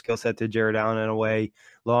 similar skill set to Jared Allen in a way.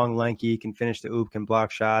 Long, lanky, can finish the oop, can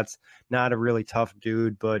block shots. Not a really tough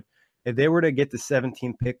dude, but if they were to get the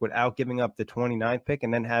 17th pick without giving up the 29th pick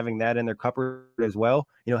and then having that in their cupboard as well,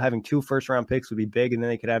 having 2 first-round picks would be big, and then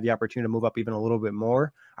they could have the opportunity to move up even a little bit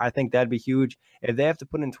more. I think that'd be huge. If they have to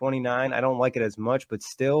put in 29, I don't like it as much, but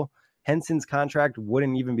still, Henson's contract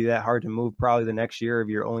wouldn't even be that hard to move probably the next year if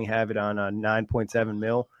you only have it on a 9.7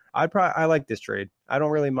 mil. I like this trade. I don't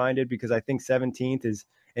really mind it because I think 17th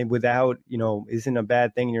isn't a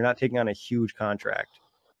bad thing. You're not taking on a huge contract.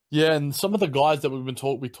 Yeah, and some of the guys that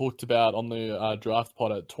we talked about on the draft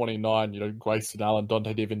pod at 29, Grayson Allen,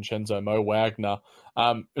 Dante DiVincenzo, Mo Wagner.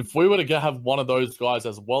 If we were to have one of those guys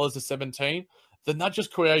as well as the 17, then that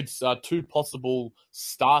just creates 2 possible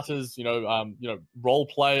starters, role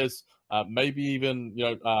players, maybe even,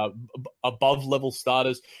 above level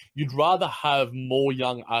starters. You'd rather have more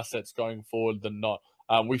young assets going forward than not.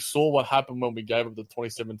 We saw what happened when we gave up the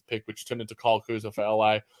 27th pick, which turned into Kyle Kuzma for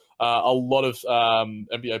LA. A lot of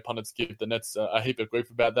NBA pundits give the Nets a heap of grief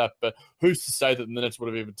about that, but who's to say that the Nets would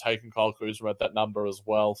have even taken Kyle Kuzma at that number as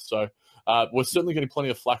well? So we're certainly getting plenty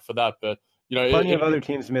of flack for that, but plenty of other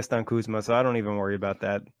teams missed on Kuzma, so I don't even worry about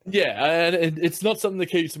that. Yeah, and it's not something that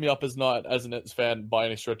keeps me up as night as a Nets fan by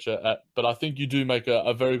any stretch. But I think you do make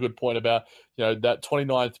a very good point about that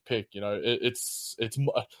 29th pick. It's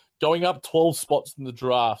going up 12 spots in the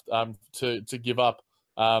draft to give up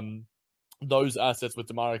those assets with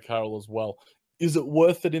DeMarre Carroll as well. Is it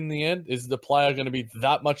worth it in the end? Is the player going to be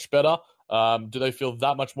that much better? Do they feel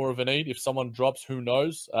that much more of a need? If someone drops, who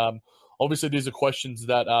knows? Obviously, these are questions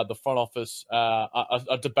that the front office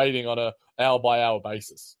are debating on an hour-by-hour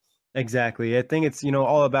basis. Exactly. I think it's,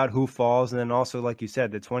 all about who falls. And then also, like you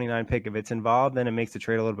said, the 29 pick, if it's involved, then it makes the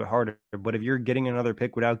trade a little bit harder. But if you're getting another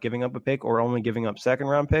pick without giving up a pick or only giving up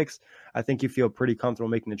second-round picks, I think you feel pretty comfortable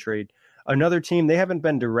making the trade. Another team, they haven't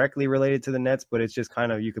been directly related to the Nets, but it's just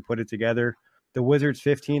kind of, you could put it together. The Wizards'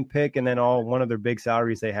 15th pick and then one of their big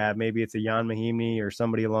salaries they have. Maybe it's a Jan Mahimi or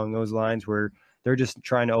somebody along those lines where they're just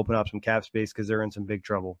trying to open up some cap space because they're in some big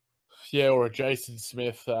trouble. Yeah, or a Jason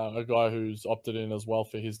Smith, a guy who's opted in as well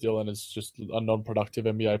for his deal and is just a non-productive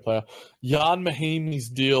NBA player. Jan Mahimi's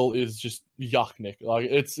deal is just yuck, Nick. Like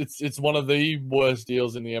it's one of the worst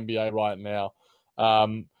deals in the NBA right now.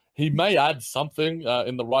 He may add something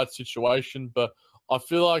in the right situation, but I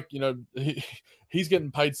feel like he's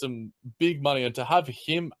getting paid some big money, and to have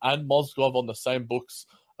him and Mozgov on the same books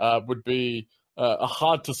would be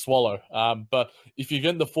hard to swallow. But if you're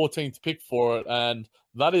getting the 14th pick for it, and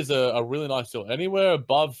that is a really nice deal. Anywhere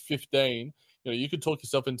above 15, you could talk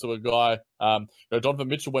yourself into a guy. Donovan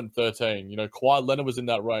Mitchell went 13. Kawhi Leonard was in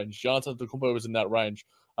that range. Giannis Antetokounmpo was in that range.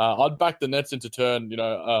 I'd back the Nets into turn,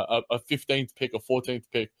 a 15th pick, a 14th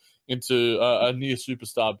pick into a near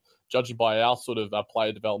superstar, judging by our sort of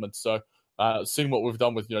player development. So seeing what we've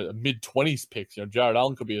done with, mid-20s picks, Jared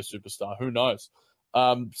Allen could be a superstar. Who knows?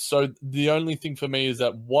 So the only thing for me is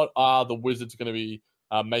that what are the Wizards going to be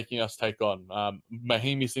making us take on?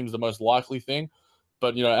 Mahimi seems the most likely thing,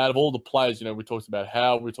 but out of all the players, we talked about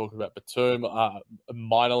Howe, we talked about Batum,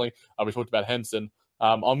 minorly, we talked about Henson.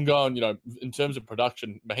 I'm going, in terms of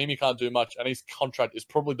production, Mahimi can't do much, and his contract is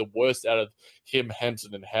probably the worst out of him,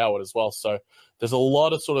 Henson, and Howard as well. So there's a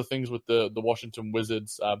lot of sort of things with the Washington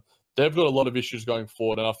Wizards. They've got a lot of issues going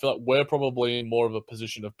forward, and I feel like we're probably in more of a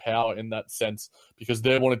position of power in that sense because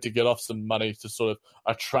they wanted to get off some money to sort of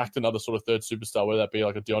attract another sort of third superstar, whether that be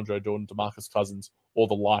like a DeAndre Jordan, DeMarcus Cousins, or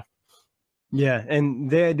the like. Yeah, and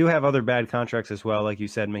they do have other bad contracts as well. Like you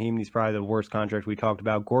said, Mahimi's probably the worst contract we talked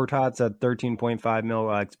about. Gortat's at 13.5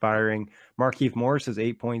 mil expiring. Markieff Morris is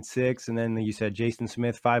 8.6, and then you said Jason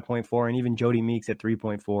Smith 5.4, and even Jody Meeks at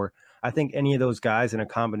 3.4. I think any of those guys in a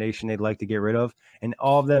combination they'd like to get rid of, and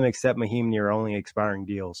all of them except Mahimi are only expiring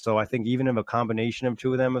deals. So I think even if a combination of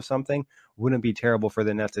two of them of something wouldn't be terrible for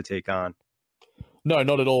the Nets to take on. No,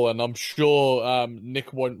 not at all. And I'm sure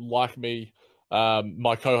Nick won't like me.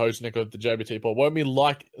 My co-host Nick of the JBT Pod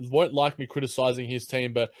won't like me criticizing his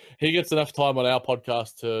team, but he gets enough time on our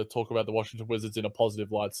podcast to talk about the Washington Wizards in a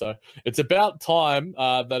positive light. So it's about time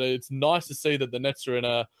that it's nice to see that the Nets are in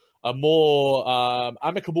a more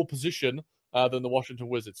amicable position than the Washington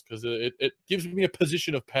Wizards, because it gives me a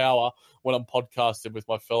position of power when I'm podcasting with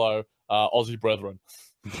my fellow Aussie brethren.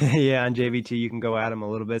 Yeah, on JVT you can go at him a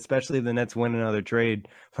little bit, especially if the Nets win another trade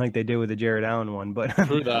like they did with the Jared Allen one. But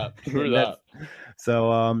True that.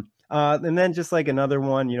 So, and then just like another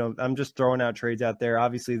one, I'm just throwing out trades out there.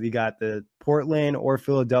 Obviously, they got the Portland or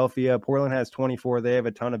Philadelphia. Portland has 24. They have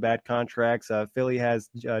a ton of bad contracts. Philly has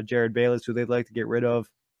Jared Bayless, who they'd like to get rid of.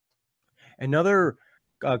 Another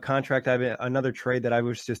another trade that I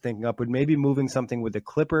was just thinking up would maybe moving something with the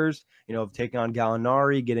Clippers, taking on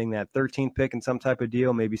Gallinari, getting that 13th pick in some type of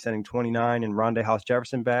deal, maybe sending 29 and Rondae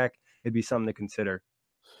House-Jefferson back. It'd be something to consider.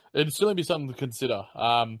 It'd certainly be something to consider.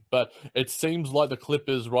 But it seems like the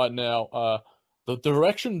Clippers right now, the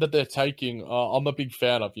direction that they're taking, I'm a big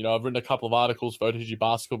fan of. I've written a couple of articles for OTG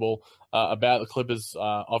Basketball about the Clippers.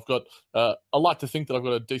 I like to think that I've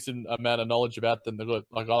got a decent amount of knowledge about them. They've got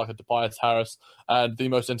a guy like a Tobias Harris and the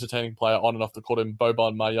most entertaining player on and off the court in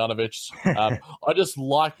Boban Marjanovic. I just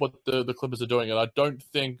like what the Clippers are doing, and I don't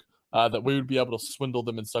think that we would be able to swindle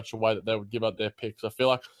them in such a way that they would give up their picks. I feel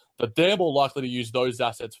like that they're more likely to use those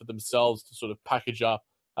assets for themselves to sort of package up.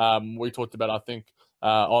 We talked about, I think,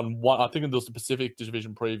 I think it was the Pacific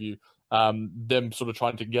Division preview, them sort of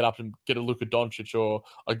trying to get up and get a Luka Doncic or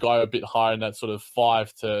a guy a bit higher in that sort of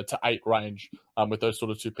 5 to 8 range with those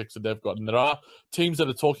sort of 2 picks that they've got. And there are teams that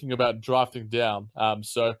are talking about drafting down.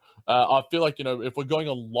 So I feel like, if we're going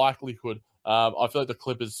on likelihood, I feel like the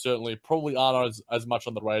Clippers certainly probably aren't as much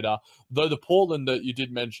on the radar. Though the Portland that you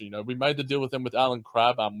did mention, we made the deal with them with Alan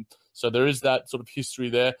Crabb. So there is that sort of history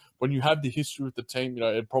there. When you have the history with the team,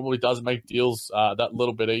 it probably does make deals that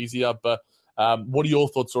little bit easier. But what are your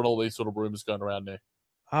thoughts on all these sort of rumors going around there?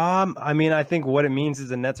 I think what it means is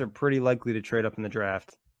the Nets are pretty likely to trade up in the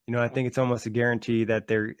draft. I think it's almost a guarantee that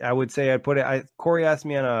Corey asked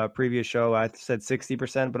me on a previous show, I said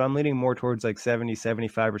 60%, but I'm leaning more towards like 70,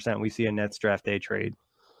 75%. We see a Nets draft day trade.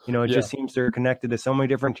 Just seems they're connected to so many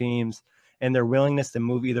different teams, and their willingness to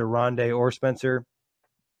move either Rondae or Spencer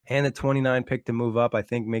and the 29 pick to move up, I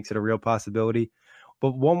think makes it a real possibility.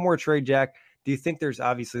 But one more trade, Jack. Do you think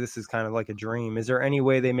obviously this is kind of like a dream. Is there any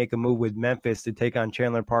way they make a move with Memphis to take on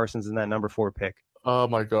Chandler Parsons in that number 4 pick? Oh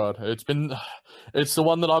my God. It's the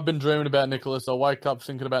one that I've been dreaming about, Nicholas. I wake up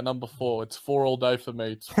thinking about number 4. It's 4 all day for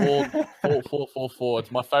me. It's 4, 4, 4, 4, 4.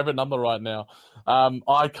 It's my favorite number right now.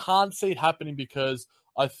 I can't see it happening because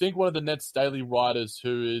I think one of the Nets daily writers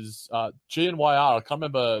who is GNYR, I can't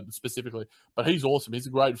remember specifically, but he's awesome. He's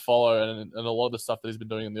a great follow and a lot of the stuff that he's been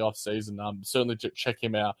doing in the off season. Certainly check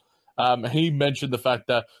him out. He mentioned the fact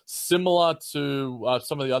that similar to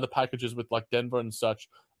some of the other packages with like Denver and such,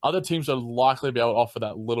 other teams are likely to be able to offer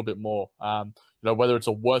that little bit more. Whether it's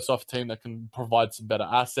a worse off team that can provide some better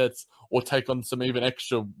assets or take on some even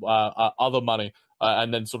extra other money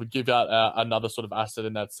and then sort of give out another sort of asset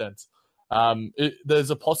in that sense. There's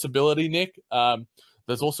a possibility, Nick.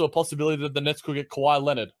 There's also a possibility that the Nets could get Kawhi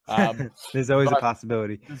Leonard. There's always a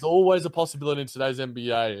possibility. There's always a possibility in today's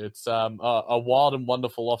NBA. It's a wild and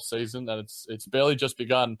wonderful off season, and it's barely just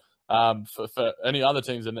begun for any other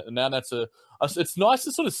teams. And now it's nice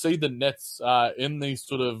to sort of see the Nets in these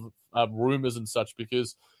sort of rumors and such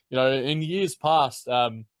because in years past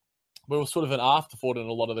we were sort of an afterthought in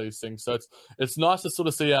a lot of these things. So it's nice to sort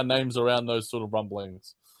of see our names around those sort of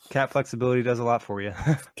rumblings. Cap flexibility does a lot for you.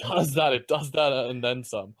 It does that and then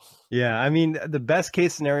some. Yeah, the best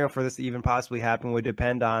case scenario for this to even possibly happen would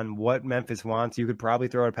depend on what Memphis wants. You could probably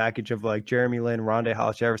throw a package of like Jeremy Lin, Rondae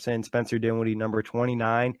Hollis-Jefferson, Spencer Dinwiddie, number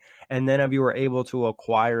 29, and then if you were able to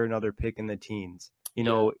acquire another pick in the teens,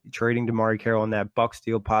 trading DeMarre Carroll in that Bucks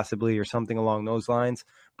deal possibly or something along those lines.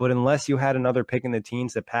 But unless you had another pick in the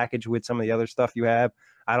teens to package with some of the other stuff you have,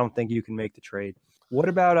 I don't think you can make the trade. What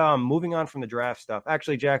about moving on from the draft stuff?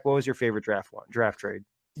 Actually, Jack, what was your favorite draft trade?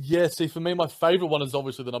 Yeah, see, for me, my favorite one is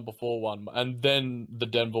obviously the number 4 one, and then the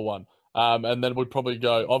Denver one. And then we'd probably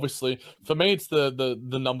go, obviously, for me, it's the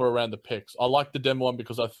number around the picks. I like the Denver one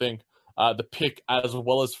because I think the pick as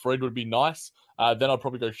well as Fred would be nice. Then I'd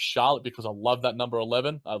probably go Charlotte because I love that number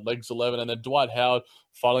 11, legs 11, and then Dwight Howard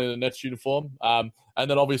finally in the Nets uniform. And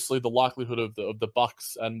then obviously the likelihood of the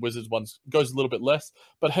Bucks and Wizards ones goes a little bit less,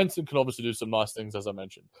 but Henson can obviously do some nice things, as I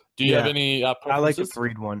mentioned. Do you have any preferences? I like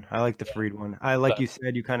the Freed one. Like you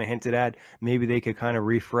said, you kind of hinted at maybe they could kind of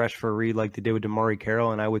refresh Fareed like they did with DeMarre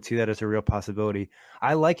Carroll, and I would see that as a real possibility.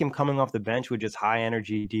 I like him coming off the bench with just high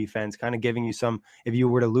energy defense, kind of giving you some, if you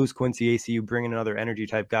were to lose Quincy Ace, you bring in another energy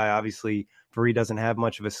type guy. Obviously, Fareed doesn't have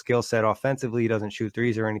much of a skill set offensively. He doesn't shoot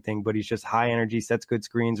threes or anything, but he's just high energy, sets good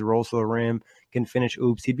screens, rolls to the rim, can finish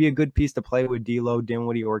oops. He'd be a good piece to play with D'Lo,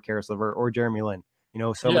 Dinwiddie, or Karis LeVert, or Jeremy Lin.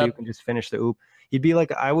 Somebody who can just finish the oop. He'd be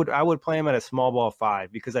like, I would play him at a small ball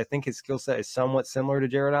 5 because I think his skill set is somewhat similar to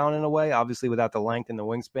Jared Allen in a way, obviously without the length and the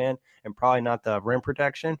wingspan and probably not the rim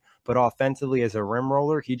protection, but offensively as a rim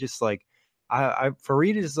roller, he just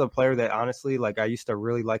Fareed is a player that honestly, I used to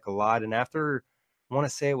really like a lot. And after, I want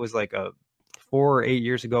to say it was 4 or 8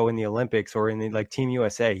 years ago in the Olympics or in the Team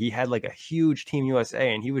USA, he had a huge Team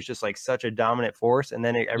USA and he was just such a dominant force. And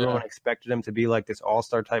then everyone expected him to be this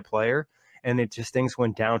all-star type player. And it just things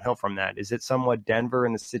went downhill from that. Is it somewhat Denver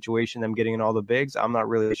in the situation, them getting in all the bigs? I'm not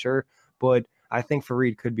really sure. But I think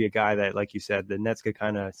Fareed could be a guy that, like you said, the Nets could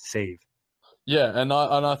kind of save. Yeah, and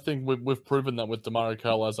I think we've proven that with DeMarre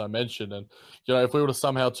Carroll, as I mentioned. And, if we were to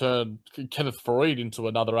somehow turn Kenneth Fareed into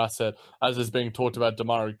another asset, as is being talked about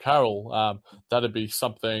DeMarre Carroll, that'd be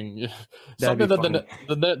something that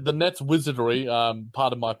the Nets wizardry,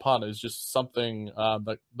 part of my pun, is just something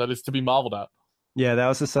that is to be marveled at. Yeah, that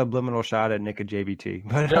was a subliminal shot at Nick and JBT.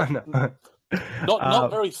 But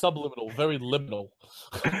not very subliminal, very liminal.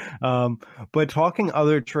 But talking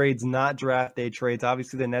other trades, not draft day trades,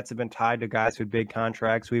 obviously the Nets have been tied to guys with big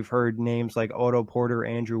contracts. We've heard names like Otto Porter,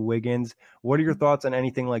 Andrew Wiggins. What are your thoughts on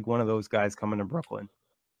anything like one of those guys coming to Brooklyn?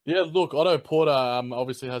 Yeah, look, Otto Porter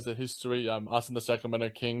obviously has a history. Us and the Sacramento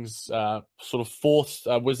Kings sort of forced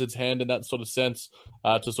Wizards' hand in that sort of sense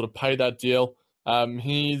to sort of pay that deal.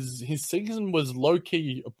 His season was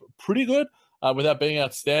low-key pretty good without being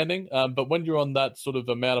outstanding. But when you're on that sort of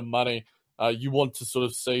amount of money, you want to sort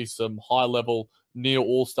of see some high-level, near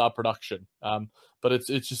all-star production. But it's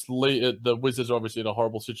just the Wizards are obviously in a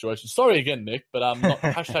horrible situation. Sorry again, Nick, but not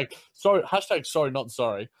hashtag sorry, not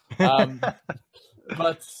sorry.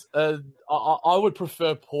 But I would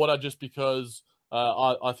prefer Porter just because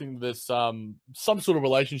I think there's some sort of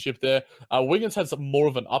relationship there. Wiggins had some more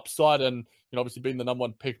of an upside, and obviously being the number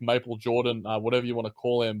 1 pick, Maple Jordan, whatever you want to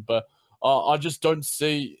call him. But I just don't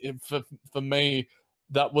see for me.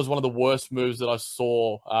 That was one of the worst moves that I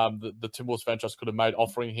saw the Timberwolves franchise could have made,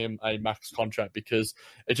 offering him a max contract, because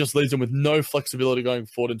it just leaves him with no flexibility going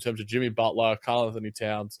forward in terms of Jimmy Butler, Karl-Anthony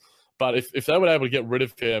Towns. But if they were able to get rid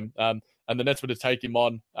of him and the Nets were to take him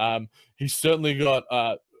on, he's certainly got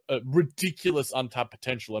a ridiculous untapped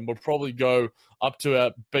potential and will probably go up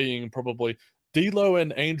to being probably D'Lo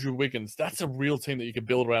and Andrew Wiggins. That's a real team that you could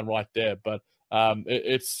build around right there. But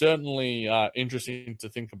it's certainly interesting to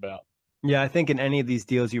think about. Yeah, I think in any of these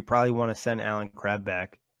deals, you probably want to send Allen Crabbe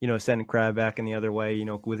back. Send Crabbe back in the other way,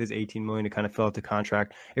 with his $18 million to kind of fill out the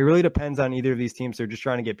contract. It really depends on either of these teams. They're just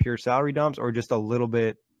trying to get pure salary dumps or just a little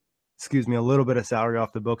bit of salary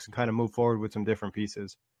off the books and kind of move forward with some different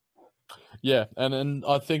pieces. Yeah, and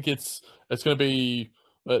I think it's going to be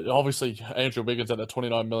obviously Andrew Wiggins at that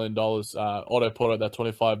 $29 million, Otto Porter at that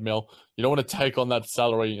 $25 million. You don't want to take on that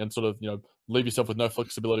salary and sort of leave yourself with no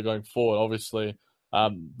flexibility going forward. Obviously,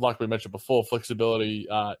 like we mentioned before, flexibility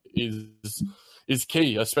is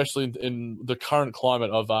key, especially in the current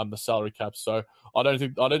climate of the salary cap. So I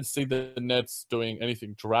don't see the Nets doing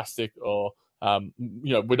anything drastic or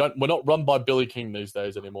we're not run by Billy King these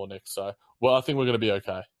days anymore, Nick. So I think we're going to be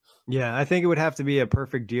okay. Yeah, I think it would have to be a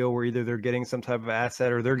perfect deal where either they're getting some type of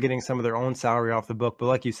asset or they're getting some of their own salary off the book. But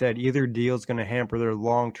like you said, either deal is going to hamper their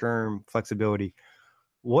long-term flexibility.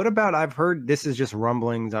 What about, I've heard, this is just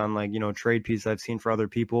rumblings on trade pieces I've seen for other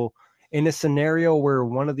people, in a scenario where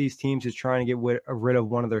one of these teams is trying to get rid of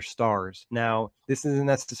one of their stars. Now, this isn't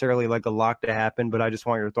necessarily a lock to happen, but I just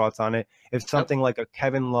want your thoughts on it. If something like a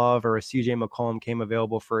Kevin Love or a CJ McCollum came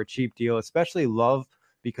available for a cheap deal, especially Love,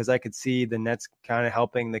 because I could see the Nets kind of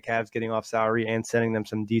helping the Cavs getting off salary and sending them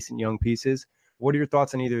some decent young pieces. What are your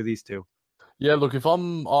thoughts on either of these two? Yeah, look, if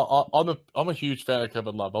I'm a huge fan of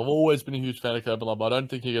Kevin Love. I've always been a huge fan of Kevin Love. I don't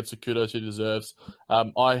think he gets the kudos he deserves.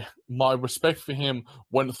 My respect for him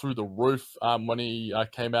went through the roof when he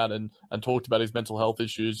came out and talked about his mental health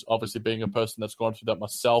issues. Obviously, being a person that's gone through that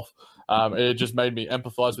myself, it just made me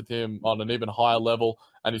empathize with him on an even higher level.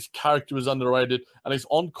 And his character was underrated, and his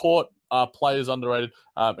on-court players underrated.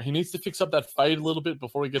 He needs to fix up that fade a little bit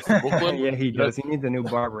before he gets to Brooklyn. Yeah, he does. He needs a new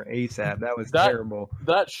barber ASAP. That was terrible.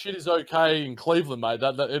 That shit is okay in Cleveland, mate.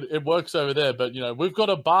 It works over there. But we've got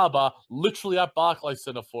a barber literally at Barclays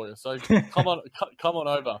Center for you. So come on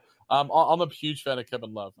over. I'm a huge fan of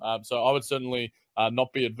Kevin Love. So I would certainly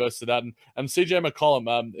not be adverse to that. And CJ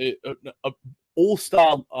McCollum,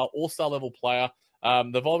 all-star level player.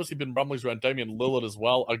 They've obviously been rumblings around Damian Lillard as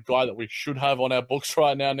well, a guy that we should have on our books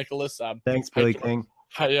right now, Nicholas. Thanks, Billy King.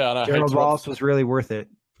 Yeah, I know. Gerald Wallace was really worth it.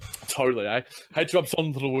 Totally, eh? Hate to rub salt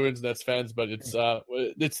into the wounds, Nets fans, but it's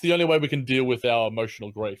the only way we can deal with our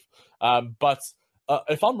emotional grief. But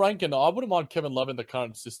if I'm ranking, I wouldn't mind Kevin Love in the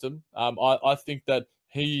current system. I think that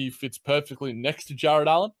he fits perfectly next to Jared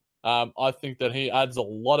Allen. I think that he adds a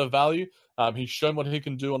lot of value. He's shown what he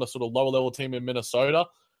can do on a sort of lower level team in Minnesota.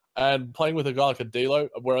 And playing with a guy like a D'Lo,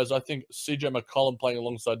 whereas I think CJ McCollum playing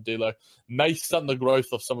alongside D'Lo may stunt the growth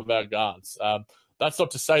of some of our guards. That's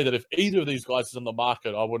not to say that if either of these guys is on the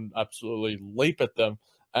market, I wouldn't absolutely leap at them.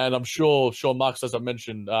 And I'm sure Sean Marks, as I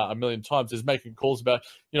mentioned a million times, is making calls about,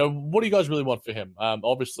 what do you guys really want for him?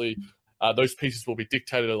 Obviously, those pieces will be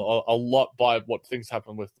dictated a lot by what things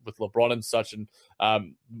happen with LeBron and such. And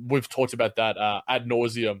we've talked about that ad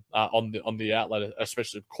nauseum on the outlet,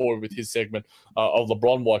 especially Corey with his segment of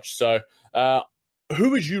LeBron Watch. So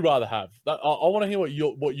who would you rather have? I want to hear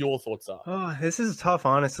what your thoughts are. Oh, this is tough,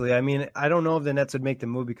 honestly. I mean, I don't know if the Nets would make the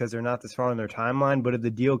move because they're not this far on their timeline, but if the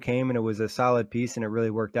deal came and it was a solid piece and it really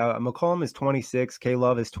worked out. McCollum is 26,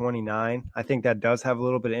 K-Love is 29. I think that does have a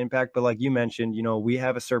little bit of impact, but like you mentioned, we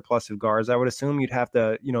have a surplus of guards. I would assume you'd have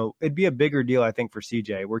to, it'd be a bigger deal, I think, for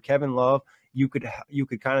CJ, where Kevin Love, you could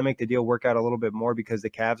kind of make the deal work out a little bit more because the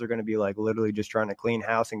Cavs are going to be like literally just trying to clean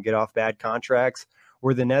house and get off bad contracts,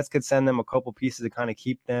 where the Nets could send them a couple pieces to kind of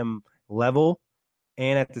keep them level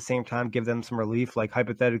and at the same time give them some relief. Like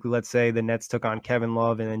hypothetically, let's say the Nets took on Kevin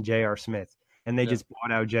Love and then J.R. Smith, and they just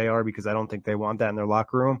bought out J.R. because I don't think they want that in their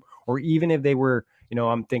locker room. Or even if they were,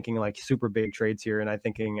 I'm thinking like super big trades here, and I'm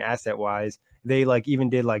thinking asset-wise, they like even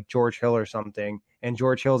did like George Hill or something, and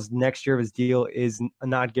George Hill's next year of his deal is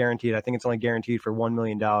not guaranteed. I think it's only guaranteed for $1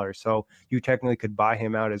 million. So you technically could buy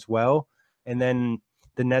him out as well. And then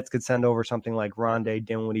the Nets could send over something like Rondé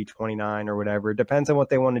Dinwiddie, 29 or whatever. It depends on what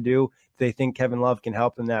they want to do. If they think Kevin Love can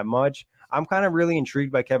help them that much. I'm kind of really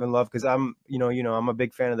intrigued by Kevin Love because I'm a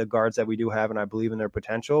big fan of the guards that we do have, and I believe in their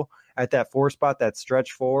potential. At that 4 spot, that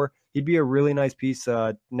stretch 4, he'd be a really nice piece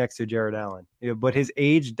next to Jared Allen. But his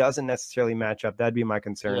age doesn't necessarily match up. That'd be my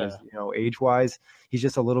concern. Is, age-wise, he's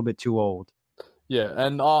just a little bit too old. Yeah,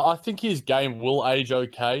 and I think his game will age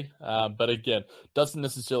okay, but again, doesn't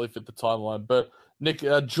necessarily fit the timeline. But Nick,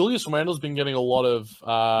 Julius Randle's been getting a lot of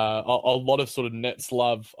sort of Nets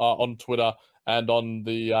love on Twitter and on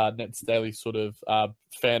the Nets Daily sort of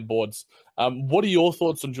fan boards. What are your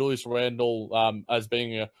thoughts on Julius Randle as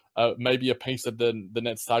being maybe a piece that the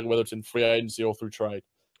Nets target, whether it's in free agency or through trade?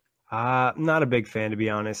 Not a big fan, to be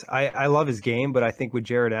honest. I love his game, but I think with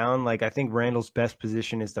Jared Allen, I think Randle's best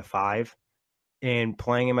position is the 5. And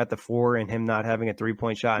playing him at the 4 and him not having a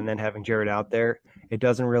 3-point shot and then having Jared out there, it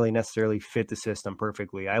doesn't really necessarily fit the system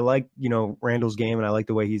perfectly. I like, Randle's game, and I like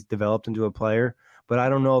the way he's developed into a player, but I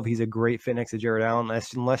don't know if he's a great fit next to Jared Allen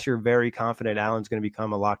unless you're very confident Allen's going to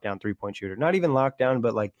become a lockdown 3-point shooter. Not even lockdown,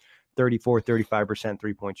 but like 34, 35%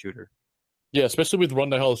 3-point shooter. Yeah, especially with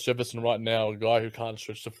Rondé Hollis-Jefferson right now, a guy who can't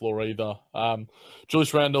stretch the floor either.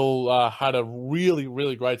 Julius Randle had a really,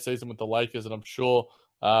 really great season with the Lakers, and I'm sure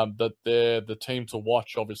that they're the team to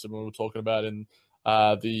watch, obviously, when we were talking about in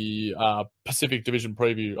the Pacific Division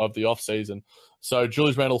preview of the offseason. So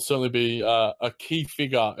Julius Randle will certainly be a key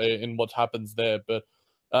figure in what happens there. But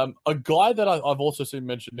a guy that I've also seen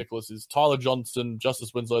mentioned, Nicholas, is Tyler Johnson,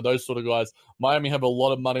 Justice Winslow, those sort of guys. Miami have a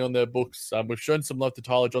lot of money on their books. We've shown some love to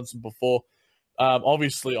Tyler Johnson before.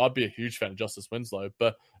 Obviously, I'd be a huge fan of Justice Winslow,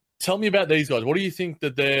 but tell me about these guys. What do you think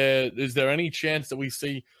that is there any chance that we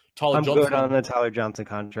see Tyler Johnson? I'm good on the Tyler Johnson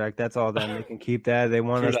contract. That's all them. They can keep that. They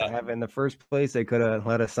wanted us to have it in the first place. They could have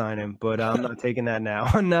let us sign him, but I'm not taking that now.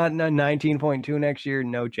 Not 19.2 next year.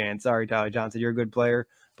 No chance. Sorry, Tyler Johnson. You're a good player,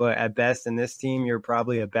 but at best in this team, you're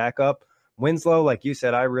probably a backup. Winslow, like you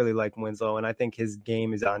said, I really like Winslow, and I think his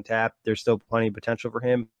game is on tap. There's still plenty of potential for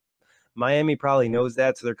him. Miami probably knows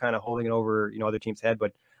that, so they're kind of holding it over, other teams' head,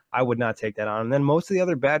 but I would not take that on. And then most of the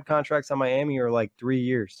other bad contracts on Miami are like 3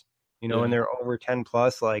 years, and they're over 10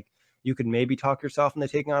 plus. Like you could maybe talk yourself into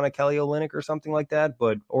taking on a Kelly Olynyk or something like that,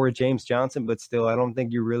 or a James Johnson, but still, I don't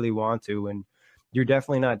think you really want to. And you're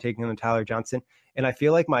definitely not taking on Tyler Johnson. And I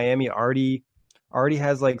feel like Miami already already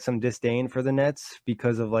has like some disdain for the Nets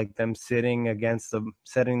because of like them setting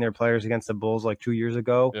their players against the Bulls like 2 years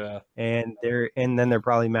ago. Yeah. And then they're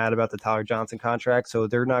probably mad about the Tyler Johnson contract. So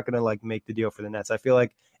they're not going to like make the deal for the Nets. I feel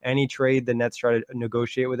like any trade the Nets try to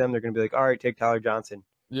negotiate with them, they're going to be like, all right, take Tyler Johnson.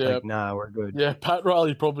 Yeah. Like, nah, we're good. Yeah, Pat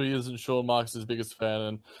Riley probably isn't Sean Marks' biggest fan,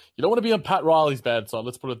 and you don't want to be on Pat Riley's bad side,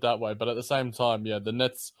 let's put it that way. But at the same time, yeah, the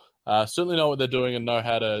Nets certainly know what they're doing and know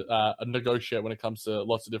how to negotiate when it comes to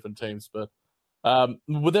lots of different teams. But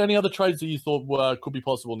were there any other trades that you thought could be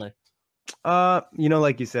possible, Nick?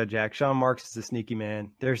 Like you said, Jack, Sean Marks is a sneaky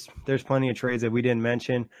man. There's plenty of trades that we didn't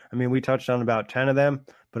mention. I mean, we touched on about 10 of them,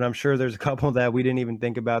 but I'm sure there's a couple that we didn't even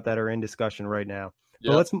think about that are in discussion right now.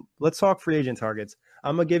 But let's talk free agent targets.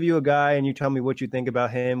 I'm gonna give you a guy, and you tell me what you think about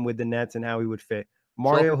him with the Nets and how he would fit.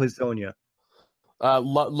 Mario Hezonja.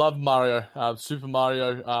 Love Mario, Super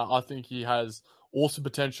Mario. I think he has awesome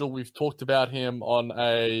potential. We've talked about him on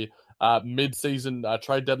a mid-season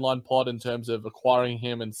trade deadline pod in terms of acquiring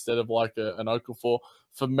him instead of like an Okafor.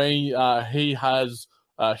 For me, he has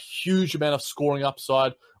a huge amount of scoring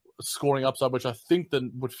upside, which I think that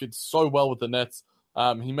would fit so well with the Nets.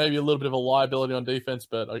 He may be a little bit of a liability on defense,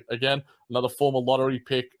 but again, another former lottery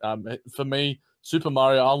pick. For me, Super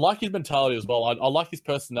Mario, I like his mentality as well. I like his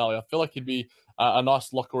personality. I feel like he'd be a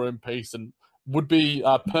nice locker room piece and would be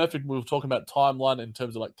perfect. We were talking about timeline in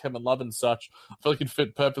terms of like Kevin Love and such. I feel like he'd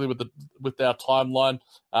fit perfectly with our timeline.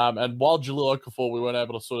 And while Jahlil Okafor we weren't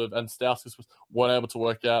able to and Stauskas weren't able to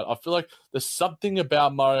work out, I feel like there's something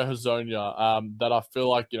about Mario Hezonja that I feel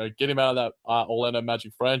like, get him out of that Orlando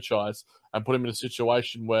Magic franchise and put him in a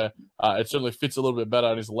situation where it certainly fits a little bit better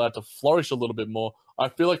and he's allowed to flourish a little bit more. I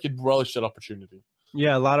feel like he'd relish that opportunity.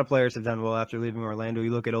 Yeah, a lot of players have done well after leaving Orlando.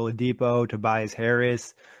 You look at Oladipo, Tobias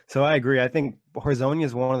Harris. So I agree. I think Hezonja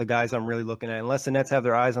is one of the guys I'm really looking at. Unless the Nets have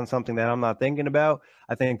their eyes on something that I'm not thinking about,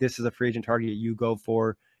 I think this is a free agent target you go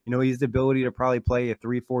for. He's the ability to probably play a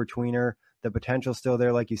 3-4 tweener. The potential's still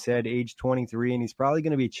there, like you said, age 23, and he's probably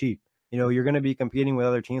going to be cheap. You're going to be competing with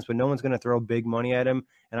other teams, but no one's going to throw big money at him.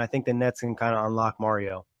 And I think the Nets can kind of unlock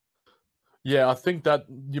Mario. Yeah, I think that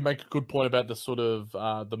you make a good point about the sort of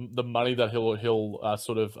the money that he'll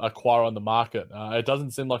sort of acquire on the market. It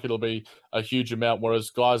doesn't seem like it'll be a huge amount, whereas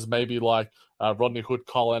guys maybe like Rodney Hood,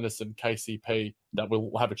 Kyle Anderson, KCP that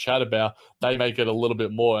we'll have a chat about, they may get a little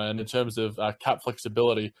bit more. And in terms of cap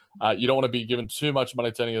flexibility, you don't want to be giving too much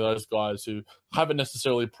money to any of those guys who haven't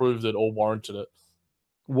necessarily proved it or warranted it.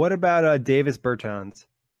 What about Davis Bertans?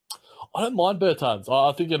 I don't mind Bertans.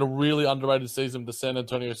 I think he had a really underrated season with the San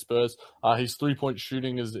Antonio Spurs. His three-point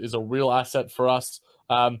shooting is a real asset for us.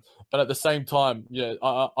 But at the same time, yeah,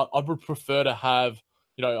 I would prefer to have,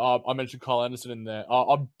 I mentioned Kyle Anderson in there.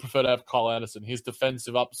 I'd prefer to have Kyle Anderson. His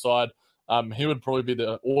defensive upside, he would probably be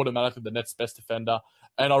automatically the Nets' best defender.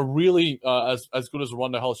 And I really, as good as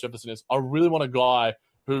Rondo Hollis Jefferson is, I really want a guy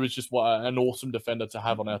who is just an awesome defender to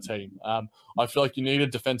have on our team. I feel like you need a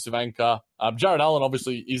defensive anchor. Jared Allen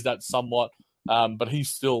obviously is that somewhat, but he's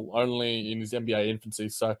still only in his NBA infancy.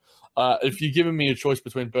 So if you're giving me a choice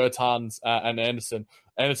between Bertans and Anderson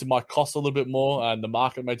might cost a little bit more and the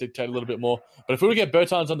market may dictate a little bit more. But if we would get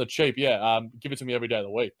Bertans on the cheap, give it to me every day of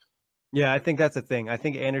the week. Yeah, I think that's the thing. I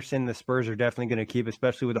think Anderson, the Spurs are definitely going to keep,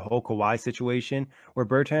 especially with the whole Kawhi situation, where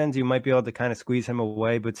Bertans, you might be able to kind of squeeze him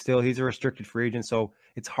away, but still he's a restricted free agent, so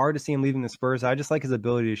it's hard to see him leaving the Spurs. I just like his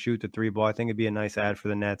ability to shoot the three ball. I think it'd be a nice ad for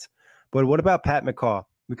the Nets. But what about Pat McCaw?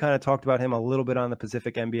 We kind of talked about him a little bit on the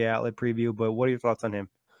Pacific NBA Outlet preview, but what are your thoughts on him?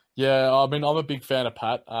 Yeah, I mean, I'm a big fan of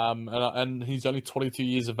Pat, and he's only 22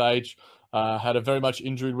 years of age. Had a very much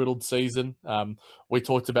injury-riddled season. We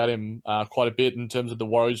talked about him quite a bit in terms of the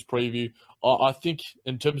Warriors preview. I think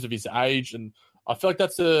in terms of his age, and I feel like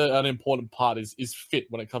that's an important part, is fit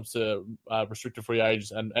when it comes to restricted free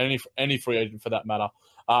agents and any free agent for that matter,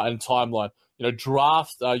 and timeline.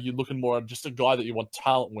 Draft, you're looking more at just a guy that you want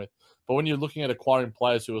talent with. But when you're looking at acquiring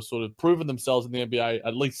players who are sort of proven themselves in the NBA,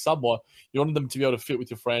 at least somewhat, you want them to be able to fit with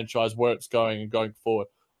your franchise, where it's going and going forward.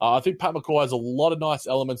 I think Pat McCaw has a lot of nice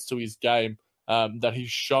elements to his game that he's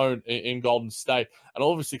shown in Golden State. And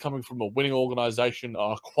obviously coming from a winning organization,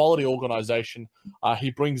 a quality organization, he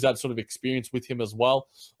brings that sort of experience with him as well.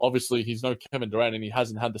 Obviously, he's no Kevin Durant and he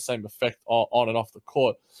hasn't had the same effect on and off the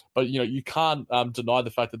court. But, you can't deny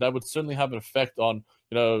the fact that would certainly have an effect on,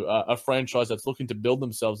 a franchise that's looking to build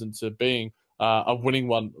themselves into being a winning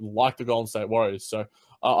one like the Golden State Warriors. So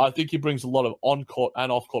I think he brings a lot of on-court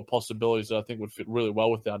and off-court possibilities that I think would fit really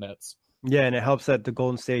well with our Nets. Yeah, and it helps that the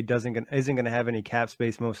Golden State isn't going to have any cap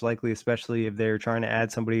space most likely, especially if they're trying to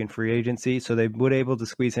add somebody in free agency. So they would able to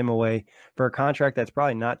squeeze him away for a contract that's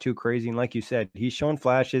probably not too crazy. And like you said, he's shown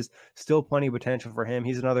flashes, still plenty of potential for him.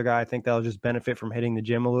 He's another guy I think that'll just benefit from hitting the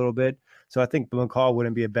gym a little bit. So I think McCall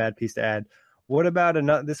wouldn't be a bad piece to add. What about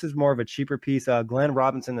another? This is more of a cheaper piece. Glenn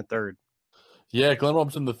Robinson III. Yeah, Glenn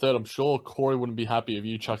Robinson III. I'm sure Corey wouldn't be happy if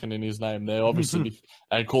you chucking in his name there, obviously,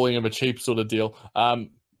 and calling him a cheap sort of deal.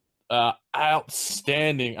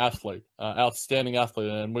 Outstanding athlete,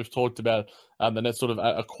 and we've talked about the Nets sort of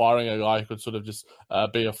acquiring a guy who could sort of just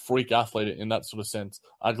be a freak athlete in that sort of sense.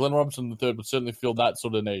 Glenn Robinson III would certainly feel that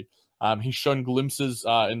sort of need. He's shown glimpses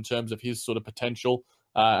in terms of his sort of potential,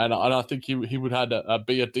 and I think he would have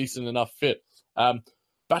be a decent enough fit.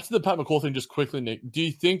 Back to the Pat McCaw thing just quickly, Nick. Do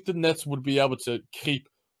you think the Nets would be able to keep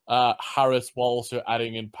Harris while also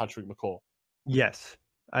adding in Patrick McCaw? Yes,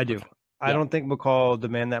 I do. I Yeah. don't think McCall will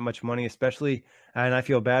demand that much money, especially, and I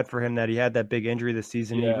feel bad for him that he had that big injury this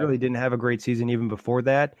season. Yeah. He really didn't have a great season even before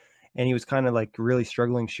that, and he was kind of like really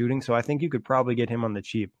struggling shooting. So I think you could probably get him on the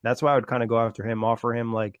cheap. That's why I would kind of go after him, offer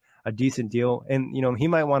him like a decent deal. And, you know, he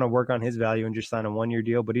might want to work on his value and just sign a 1-year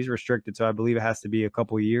deal, but he's restricted. So I believe it has to be a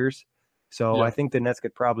couple years. So Yeah. I think the Nets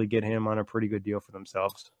could probably get him on a pretty good deal for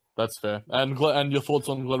themselves. That's fair. And your thoughts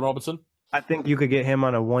on Glenn Robinson? I think you could get him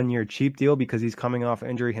on a 1-year cheap deal because he's coming off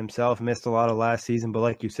injury himself, missed a lot of last season. But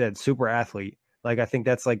like you said, super athlete. Like I think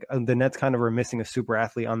that's like the Nets kind of are missing a super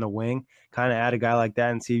athlete on the wing. Kind of add a guy like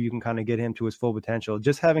that and see if you can kind of get him to his full potential.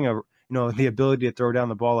 Just having the ability to throw down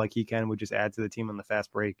the ball like he can would just add to the team on the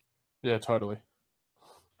fast break. Yeah, totally.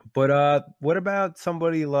 But what about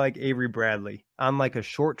somebody like Avery Bradley on like a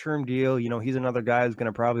short-term deal? You know, he's another guy who's going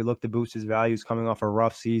to probably look to boost his values coming off a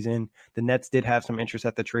rough season. The Nets did have some interest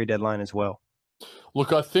at the trade deadline as well.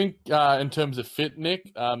 Look, I think in terms of fit,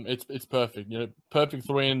 Nick, it's perfect. You know, perfect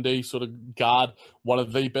 3-and-D sort of guard, one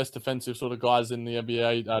of the best defensive sort of guys in the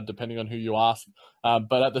NBA, depending on who you ask.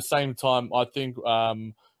 But at the same time, I think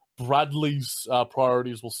Bradley's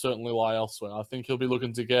priorities will certainly lie elsewhere. I think he'll be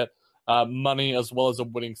looking to get money as well as a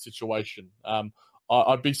winning situation.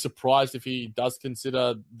 I'd be surprised if he does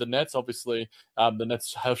consider the Nets. Obviously, the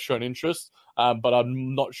Nets have shown interest, but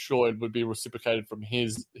I'm not sure it would be reciprocated from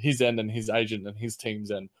his end and his agent and his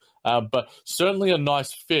team's end. But certainly a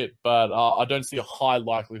nice fit, but I don't see a high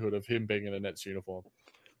likelihood of him being in a Nets uniform.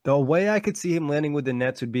 The way I could see him landing with the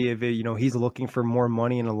Nets would be if he's looking for more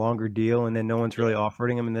money and a longer deal, and then no one's really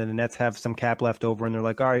offering him, and then the Nets have some cap left over, and they're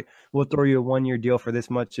like, all right, we'll throw you a 1-year deal for this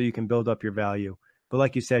much so you can build up your value. But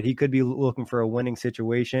like you said, he could be looking for a winning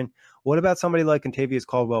situation. What about somebody like Kentavious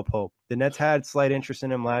Caldwell-Pope? The Nets had slight interest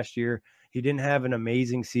in him last year. He didn't have an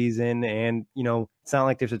amazing season, and, it's not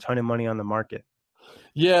like there's a ton of money on the market.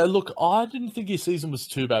 Yeah, look, I didn't think his season was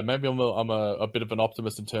too bad. Maybe I'm a bit of an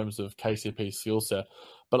optimist in terms of KCP's skill set,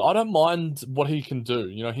 but I don't mind what he can do.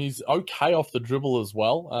 You know, he's okay off the dribble as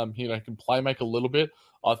well. He can play make a little bit.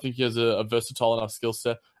 I think he has a versatile enough skill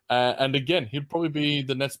set. And again, he'd probably be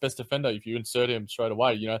the Nets' best defender if you insert him straight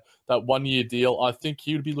away. You know, that 1-year deal, I think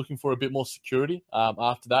he would be looking for a bit more security.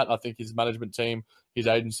 After that, I think his management team, his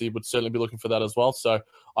agency would certainly be looking for that as well. So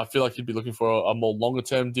I feel like he'd be looking for a more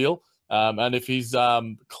longer-term deal. And if his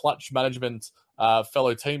clutch management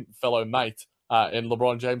fellow mate and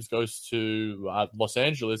LeBron James goes to Los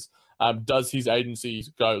Angeles, does his agency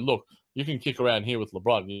go, look, you can kick around here with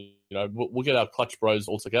LeBron. We'll get our clutch bros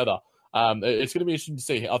all together. It's going to be interesting to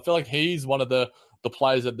see. I feel like he's one of the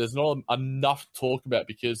players that there's not enough talk about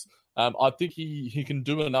because I think he can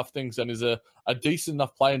do enough things and is a decent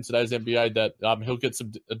enough player in today's NBA that he'll get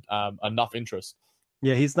some enough interest.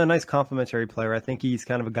 Yeah, he's a nice complementary player. I think he's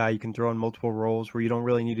kind of a guy you can throw in multiple roles where you don't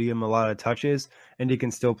really need to give him a lot of touches and he can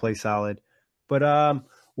still play solid. But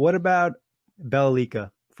what about Bjelica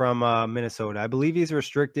from Minnesota? I believe he's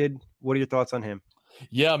restricted. What are your thoughts on him?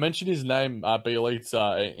 Yeah, I mentioned his name,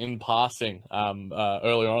 Bjelica, in passing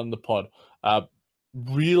earlier on in the pod.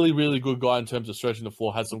 Really, really good guy in terms of stretching the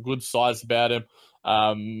floor. Has some good size about him.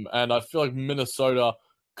 And I feel like Minnesota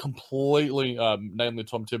completely, namely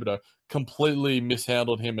Tom Thibodeau, completely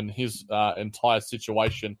mishandled him and his entire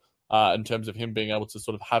situation in terms of him being able to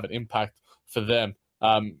sort of have an impact for them.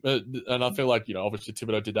 And I feel like, obviously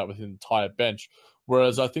Thibodeau did that with his entire bench.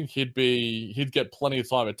 Whereas I think he'd get plenty of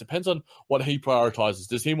time. It depends on what he prioritizes.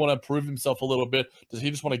 Does he want to prove himself a little bit? Does he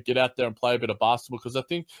just want to get out there and play a bit of basketball? Because I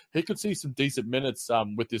think he could see some decent minutes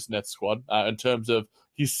with this Nets squad in terms of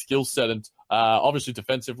his skill set. And obviously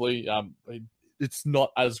defensively, it's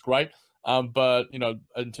not as great. But,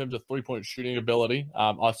 in terms of three-point shooting ability,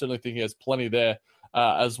 I certainly think he has plenty there,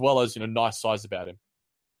 as well as, nice size about him.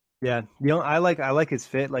 Yeah, I like his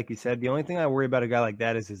fit, like you said. The only thing I worry about a guy like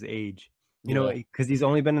that is his age. Yeah. Because he's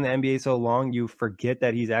only been in the NBA so long, you forget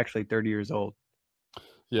that he's actually 30 years old.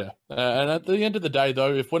 Yeah, and at the end of the day,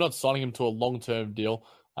 though, if we're not signing him to a long-term deal,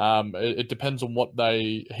 it depends on what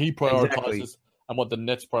he Exactly. prioritizes and what the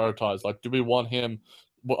Nets prioritize. Like, do we want him?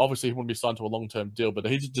 Well, obviously, he wouldn't be signed to a long-term deal, but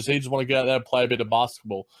he just want to get out there and play a bit of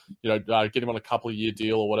basketball. Get him on a couple-of-year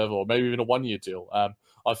deal or whatever, or maybe even a one-year deal.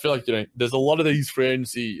 I feel like there's a lot of these free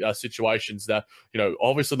agency situations that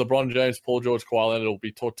obviously LeBron James, Paul George, Kawhi Leonard will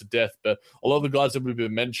be taught to death, but a lot of the guys that we've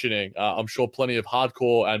been mentioning, I'm sure plenty of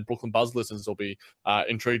hardcore and Brooklyn Buzz listeners will be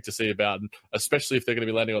intrigued to see about, especially if they're going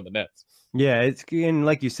to be landing on the Nets. Yeah, and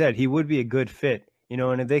like you said, he would be a good fit.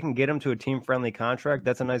 And if they can get him to a team-friendly contract,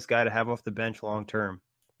 that's a nice guy to have off the bench long term.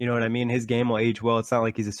 You know what I mean? His game will age well. It's not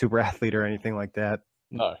like he's a super athlete or anything like that.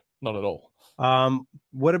 No, not at all.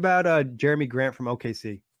 What about Jeremy Grant from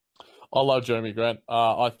OKC? I love Jeremy Grant.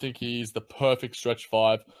 I think he's the perfect stretch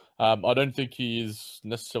five. I don't think he is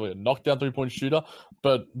necessarily a knockdown three-point shooter,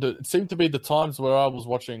 but it seemed to be the times where I was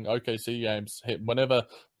watching OKC games, whenever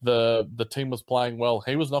the team was playing well,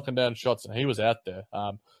 he was knocking down shots and he was out there.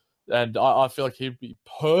 And I feel like he'd be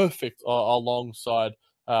perfect alongside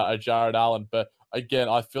a Jared Allen. But again,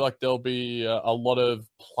 I feel like there'll be a lot of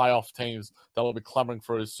playoff teams that will be clamoring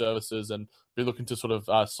for his services and be looking to sort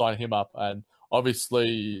of sign him up. And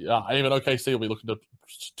obviously, even OKC will be looking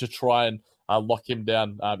to try and lock him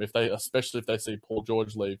down especially if they see Paul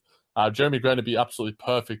George leave. Jeremy Grant would be absolutely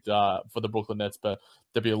perfect for the Brooklyn Nets, but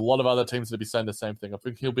there'll be a lot of other teams that be saying the same thing. I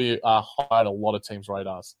think he'll be high on a lot of teams'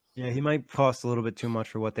 radars. Yeah, he might cost a little bit too much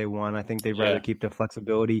for what they want. I think they'd rather keep the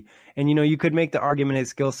flexibility. And, you could make the argument his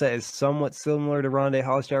skill set is somewhat similar to Rondae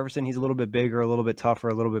Hollis-Jefferson. He's a little bit bigger, a little bit tougher,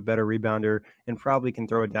 a little bit better rebounder, and probably can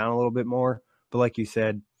throw it down a little bit more. But like you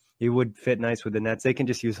said, he would fit nice with the Nets. They can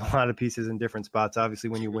just use a lot of pieces in different spots, obviously,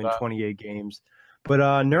 when you win 28 games. But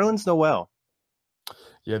Nerlens Noel.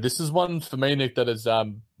 Yeah, this is one for me, Nick, that has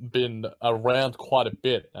been around quite a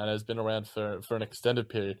bit and has been around for an extended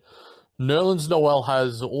period. Nerlens Noel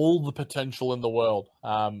has all the potential in the world.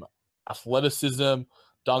 Athleticism,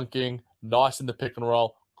 dunking, nice in the pick and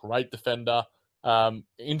roll, great defender.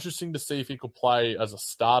 Interesting to see if he could play as a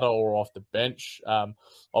starter or off the bench.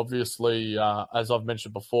 Obviously, as I've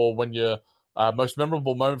mentioned before, when your most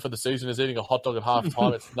memorable moment for the season is eating a hot dog at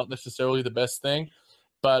halftime, it's not necessarily the best thing.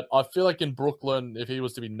 But I feel like in Brooklyn, if he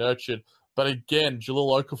was to be nurtured, but again,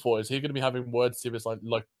 Jahlil Okafor, is he going to be having words to us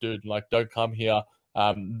like, dude, like, don't come here?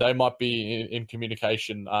 They might be in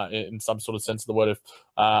communication in some sort of sense of the word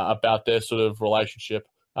about their sort of relationship.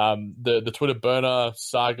 The Twitter burner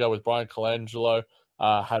saga with Brian Colangelo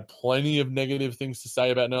had plenty of negative things to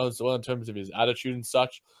say about Nerlens Noel in terms of his attitude and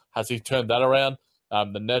such. Has he turned that around?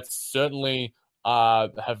 The Nets certainly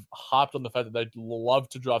have harped on the fact that they love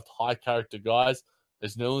to draft high character guys.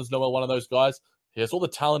 Is Nerlens Noel one of those guys? He has all the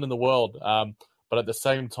talent in the world, but at the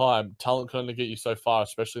same time, talent can only get you so far,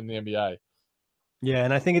 especially in the NBA. Yeah,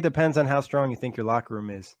 and I think it depends on how strong you think your locker room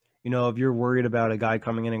is. If you're worried about a guy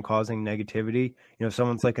coming in and causing negativity,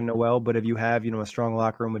 someone's like a Noel, but if you have, a strong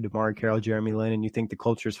locker room with DeMar Carroll, Jeremy Lin, and you think the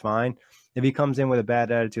culture's fine, if he comes in with a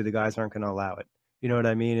bad attitude, the guys aren't going to allow it. You know what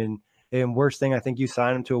I mean? And worst thing, I think you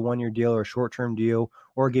sign him to a one-year deal or a short-term deal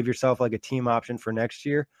or give yourself like a team option for next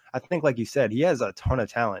year. I think, like you said, he has a ton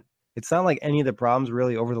of talent. It's not like any of the problems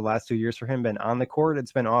really over the last 2 years for him been on the court.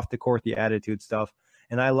 It's been off the court, the attitude stuff.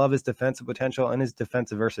 And I love his defensive potential and his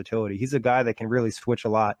defensive versatility. He's a guy that can really switch a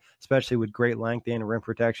lot, especially with great length and rim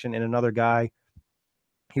protection. And another guy,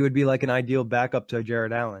 he would be like an ideal backup to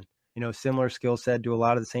Jared Allen. Similar skill set, do a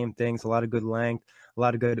lot of the same things, a lot of good length, a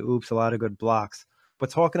lot of good oops, a lot of good blocks. But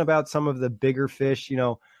talking about some of the bigger fish,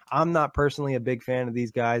 I'm not personally a big fan of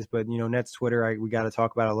these guys, but, Nets Twitter, we got to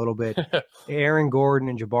talk about it a little bit. Aaron Gordon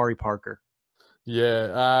and Jabari Parker.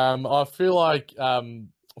 Yeah, I feel like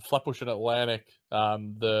Flatbush and Atlantic,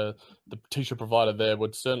 the t-shirt provider there,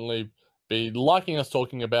 would certainly be liking us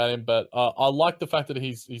talking about him, but I like the fact that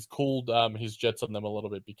he's cooled his jets on them a little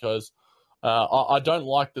bit because I don't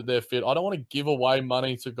like that they're fit. I don't want to give away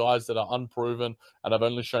money to guys that are unproven and have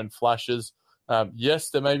only shown flashes.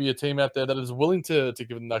 Yes, there may be a team out there that is willing to give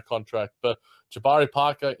them that contract, but Jabari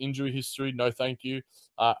Parker, injury history, no thank you.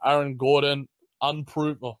 Aaron Gordon,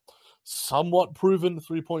 unproven, somewhat proven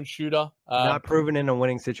three-point shooter. Not proven in a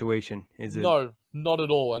winning situation, is it? No, not at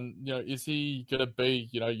all. And, is he going to be,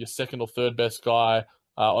 your second or third best guy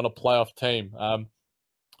on a playoff team?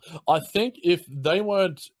 I think if they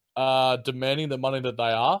weren't demanding the money that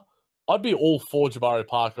they are, I'd be all for Jabari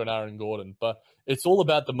Parker and Aaron Gordon, but it's all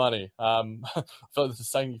about the money. I feel like this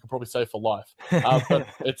is saying you can probably say for life. But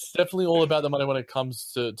it's definitely all about the money when it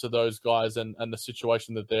comes to those guys and the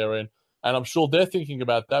situation that they're in. And I'm sure they're thinking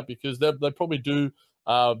about that because they probably do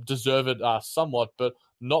deserve it somewhat, but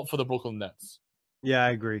not for the Brooklyn Nets. Yeah,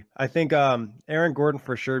 I agree. I think Aaron Gordon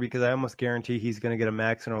for sure, because I almost guarantee he's going to get a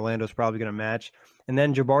max and Orlando's probably going to match. And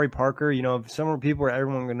then Jabari Parker, some people are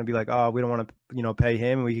everyone going to be like, oh, we don't want to, pay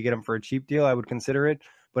him and we could get him for a cheap deal. I would consider it.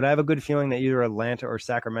 But I have a good feeling that either Atlanta or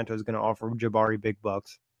Sacramento is going to offer Jabari big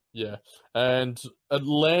bucks. Yeah. And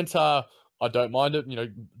Atlanta, I don't mind it,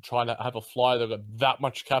 trying to have a flyer. They've got that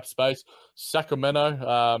much cap space. Sacramento,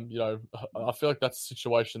 I feel like that's a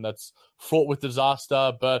situation that's fraught with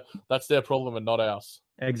disaster, but that's their problem and not ours.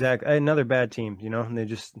 Exactly. Another bad team,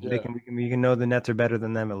 and we can know the Nets are better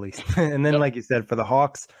than them at least. And then, like you said, for the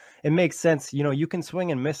Hawks, it makes sense. You can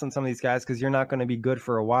swing and miss on some of these guys because you're not going to be good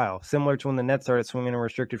for a while. Similar to when the Nets started swinging in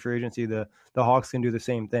restricted free agency, the Hawks can do the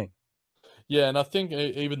same thing. Yeah, and I think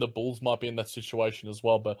even the Bulls might be in that situation as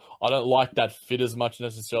well, but I don't like that fit as much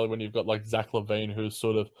necessarily when you've got like Zach LaVine, who's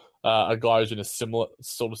sort of a guy who's in a similar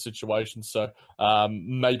sort of situation. So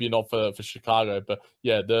maybe not for Chicago, but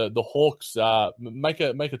yeah, the Hawks make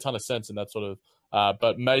a ton of sense in that sort of.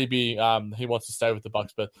 But maybe he wants to stay with the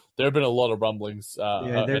Bucks. But there have been a lot of rumblings.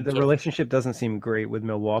 The relationship doesn't seem great with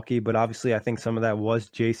Milwaukee, but obviously I think some of that was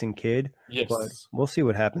Jason Kidd. Yes, but we'll see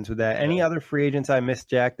what happens with that. Yeah. Any other free agents I missed,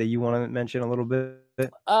 Jack, that you want to mention a little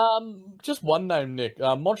bit? Just one name, Nick.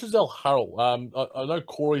 Montrezl Harrell. I know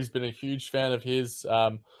Corey's been a huge fan of his.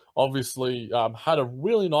 Obviously, had a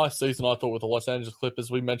really nice season, I thought, with the Los Angeles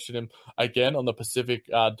Clippers. We mentioned him again on the Pacific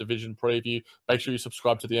Division preview. Make sure you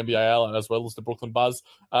subscribe to the NBA as well as the Brooklyn Buzz.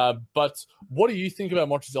 But what do you think about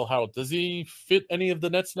Montrezl Harrell? Does he fit any of the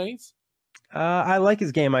Nets' needs? I like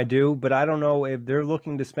his game, I do, but I don't know if they're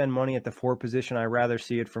looking to spend money at the 4 position. I'd rather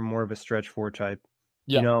see it from more of a stretch 4 type.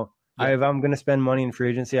 Yeah. If I'm going to spend money in free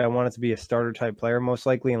agency, I want it to be a starter type player, most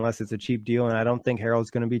likely, unless it's a cheap deal. And I don't think Harrell's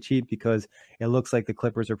going to be cheap because it looks like the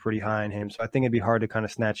Clippers are pretty high on him. So I think it'd be hard to kind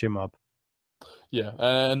of snatch him up. Yeah,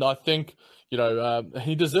 and I think,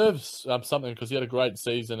 he deserves something because he had a great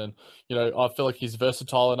season. And, I feel like he's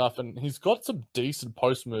versatile enough and he's got some decent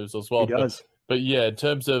post moves as well. He does. But yeah, in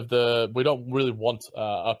terms of we don't really want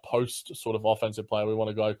a post sort of offensive player. We want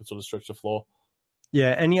a guy who can sort of stretch the floor.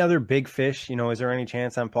 Yeah. Any other big fish? Is there any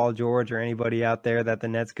chance on Paul George or anybody out there that the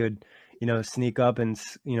Nets could, sneak up and,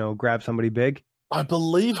 grab somebody big? I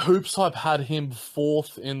believe Hoops Hype had him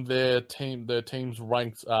 4th in their team's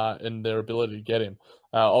ranked in their ability to get him.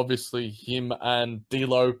 Obviously, him and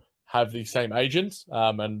D'Lo have the same agent,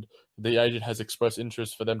 and the agent has expressed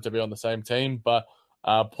interest for them to be on the same team. But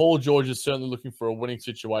Paul George is certainly looking for a winning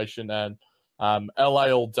situation, and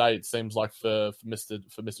LA all day it seems like for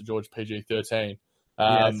Mr. George PG-13.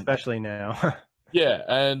 Yeah, especially now. Yeah,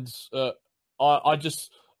 and I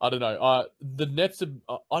don't know. The Nets,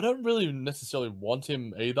 I don't really necessarily want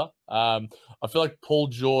him either. I feel like Paul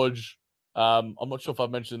George, I'm not sure if I've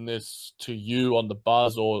mentioned this to you on the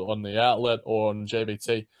Buzz or on the Outlet or on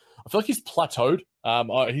JBT. I feel like he's plateaued.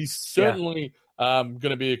 He's certainly going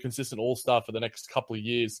to be a consistent all-star for the next couple of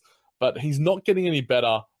years, but he's not getting any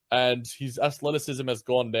better, and his athleticism has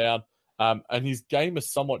gone down. And his game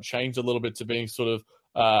has somewhat changed a little bit to being sort of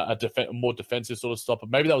a more defensive sort of stopper.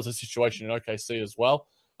 Maybe that was a situation in OKC as well.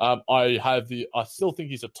 I still think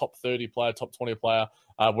he's a top 30 player, top 20 player,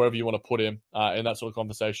 wherever you want to put him in that sort of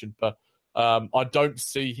conversation. But I don't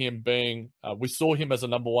see him being. We saw him as a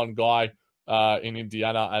number 1 guy in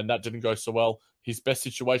Indiana, and that didn't go so well. His best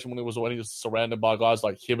situation when he was surrounded by guys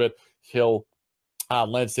like Hibbert, Hill,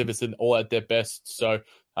 Lance Stephenson, all at their best. So.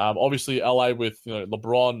 Obviously, LA with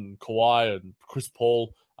LeBron, and Kawhi, and Chris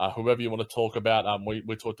Paul, whoever you want to talk about.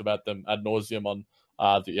 We talked about them ad nauseum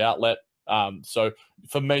on the Outlet. So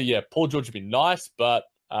for me, Paul George would be nice, but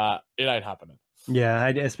it ain't happening. Yeah,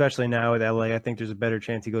 especially now with LA, I think there's a better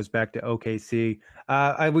chance he goes back to OKC.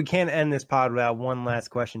 We can't end this pod without one last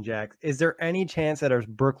question, Jack. Is there any chance at a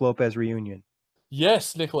Brook Lopez reunion?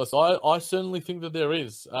 Yes, Nicholas, I certainly think that there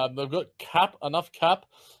is. They've got enough cap.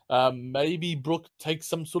 Maybe Brook takes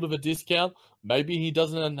some sort of a discount. Maybe he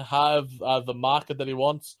doesn't have the market that he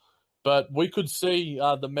wants. But we could see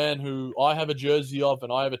the man who I have a jersey of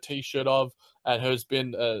and I have a T-shirt of and has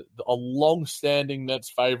been a long-standing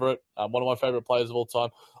Nets favorite, one of my favorite players of all time.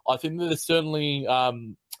 I think that there's certainly,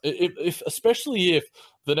 especially if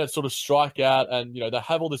the Nets sort of strike out and they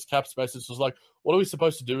have all this cap space, it's just like, what are we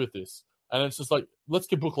supposed to do with this? And it's just like, let's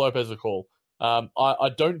give Brook Lopez a call. I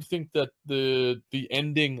don't think that the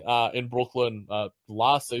ending in Brooklyn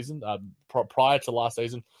last season, prior to last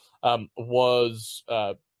season, was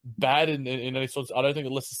bad in any sorts. I don't think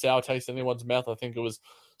it left a sour taste in anyone's mouth. I think it was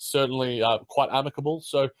certainly quite amicable.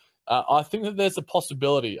 So I think that there's a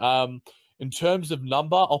possibility. In terms of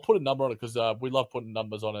number, I'll put a number on it because we love putting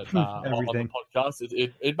numbers on it on the podcast.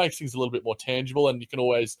 It makes things a little bit more tangible, and you can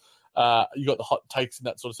always you got the hot takes in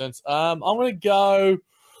that sort of sense. I'm going to go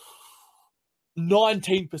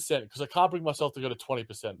 19% because I can't bring myself to go to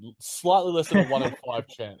 20%. Slightly less than a 1 in 5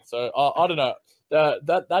 chance. So I don't know.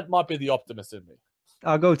 That might be the optimist in me.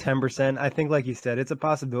 I'll go 10%. I think, like you said, it's a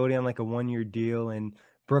possibility on like a 1-year deal, and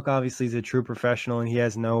Brook obviously is a true professional, and he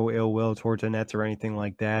has no ill will towards the Nets or anything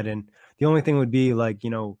like that. And the only thing would be like,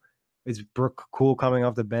 is Brook cool coming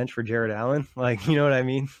off the bench for Jared Allen? Like, you know what I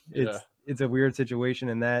mean? It's a weird situation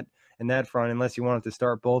in that front, unless you wanted to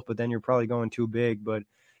start both, but then you're probably going too big. But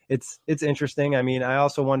it's interesting. I mean, I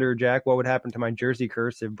also wonder, Jack, what would happen to my jersey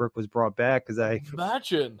curse if Brook was brought back? Because I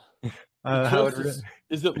imagine.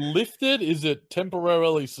 Is it lifted? Is it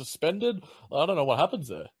temporarily suspended? I don't know what happens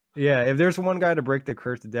there. Yeah, if there's one guy to break the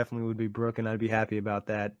curse, it definitely would be Brook, and I'd be happy about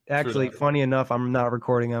that. Actually, funny enough, I'm not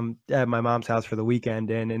recording. I'm at my mom's house for the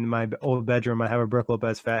weekend, and in my old bedroom, I have a Brook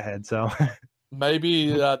Lopez fathead. So maybe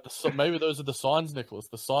those are the signs, Nicholas.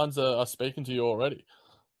 The signs are speaking to you already.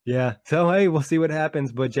 Yeah. So hey, we'll see what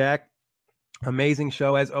happens. But Jack, amazing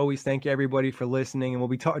show as always. Thank you everybody for listening, and we'll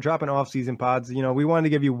be dropping off-season pods. We wanted to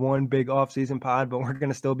give you one big off-season pod, but we're going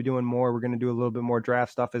to still be doing more. We're going to do a little bit more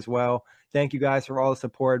draft stuff as well. Thank you guys for all the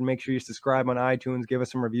support. Make sure you subscribe on iTunes, give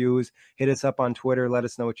us some reviews, hit us up on Twitter, let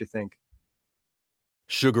us know what you think.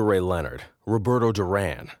 Sugar Ray Leonard, Roberto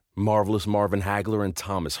Duran, Marvelous Marvin Hagler, and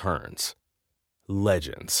Thomas Hearns.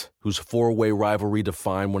 Legends, whose four-way rivalry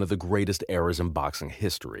defined one of the greatest eras in boxing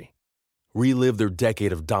history. Relive their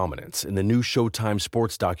decade of dominance in the new Showtime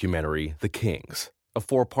sports documentary, The Kings, a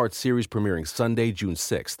 4-part series premiering Sunday, June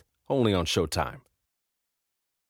 6th, only on Showtime.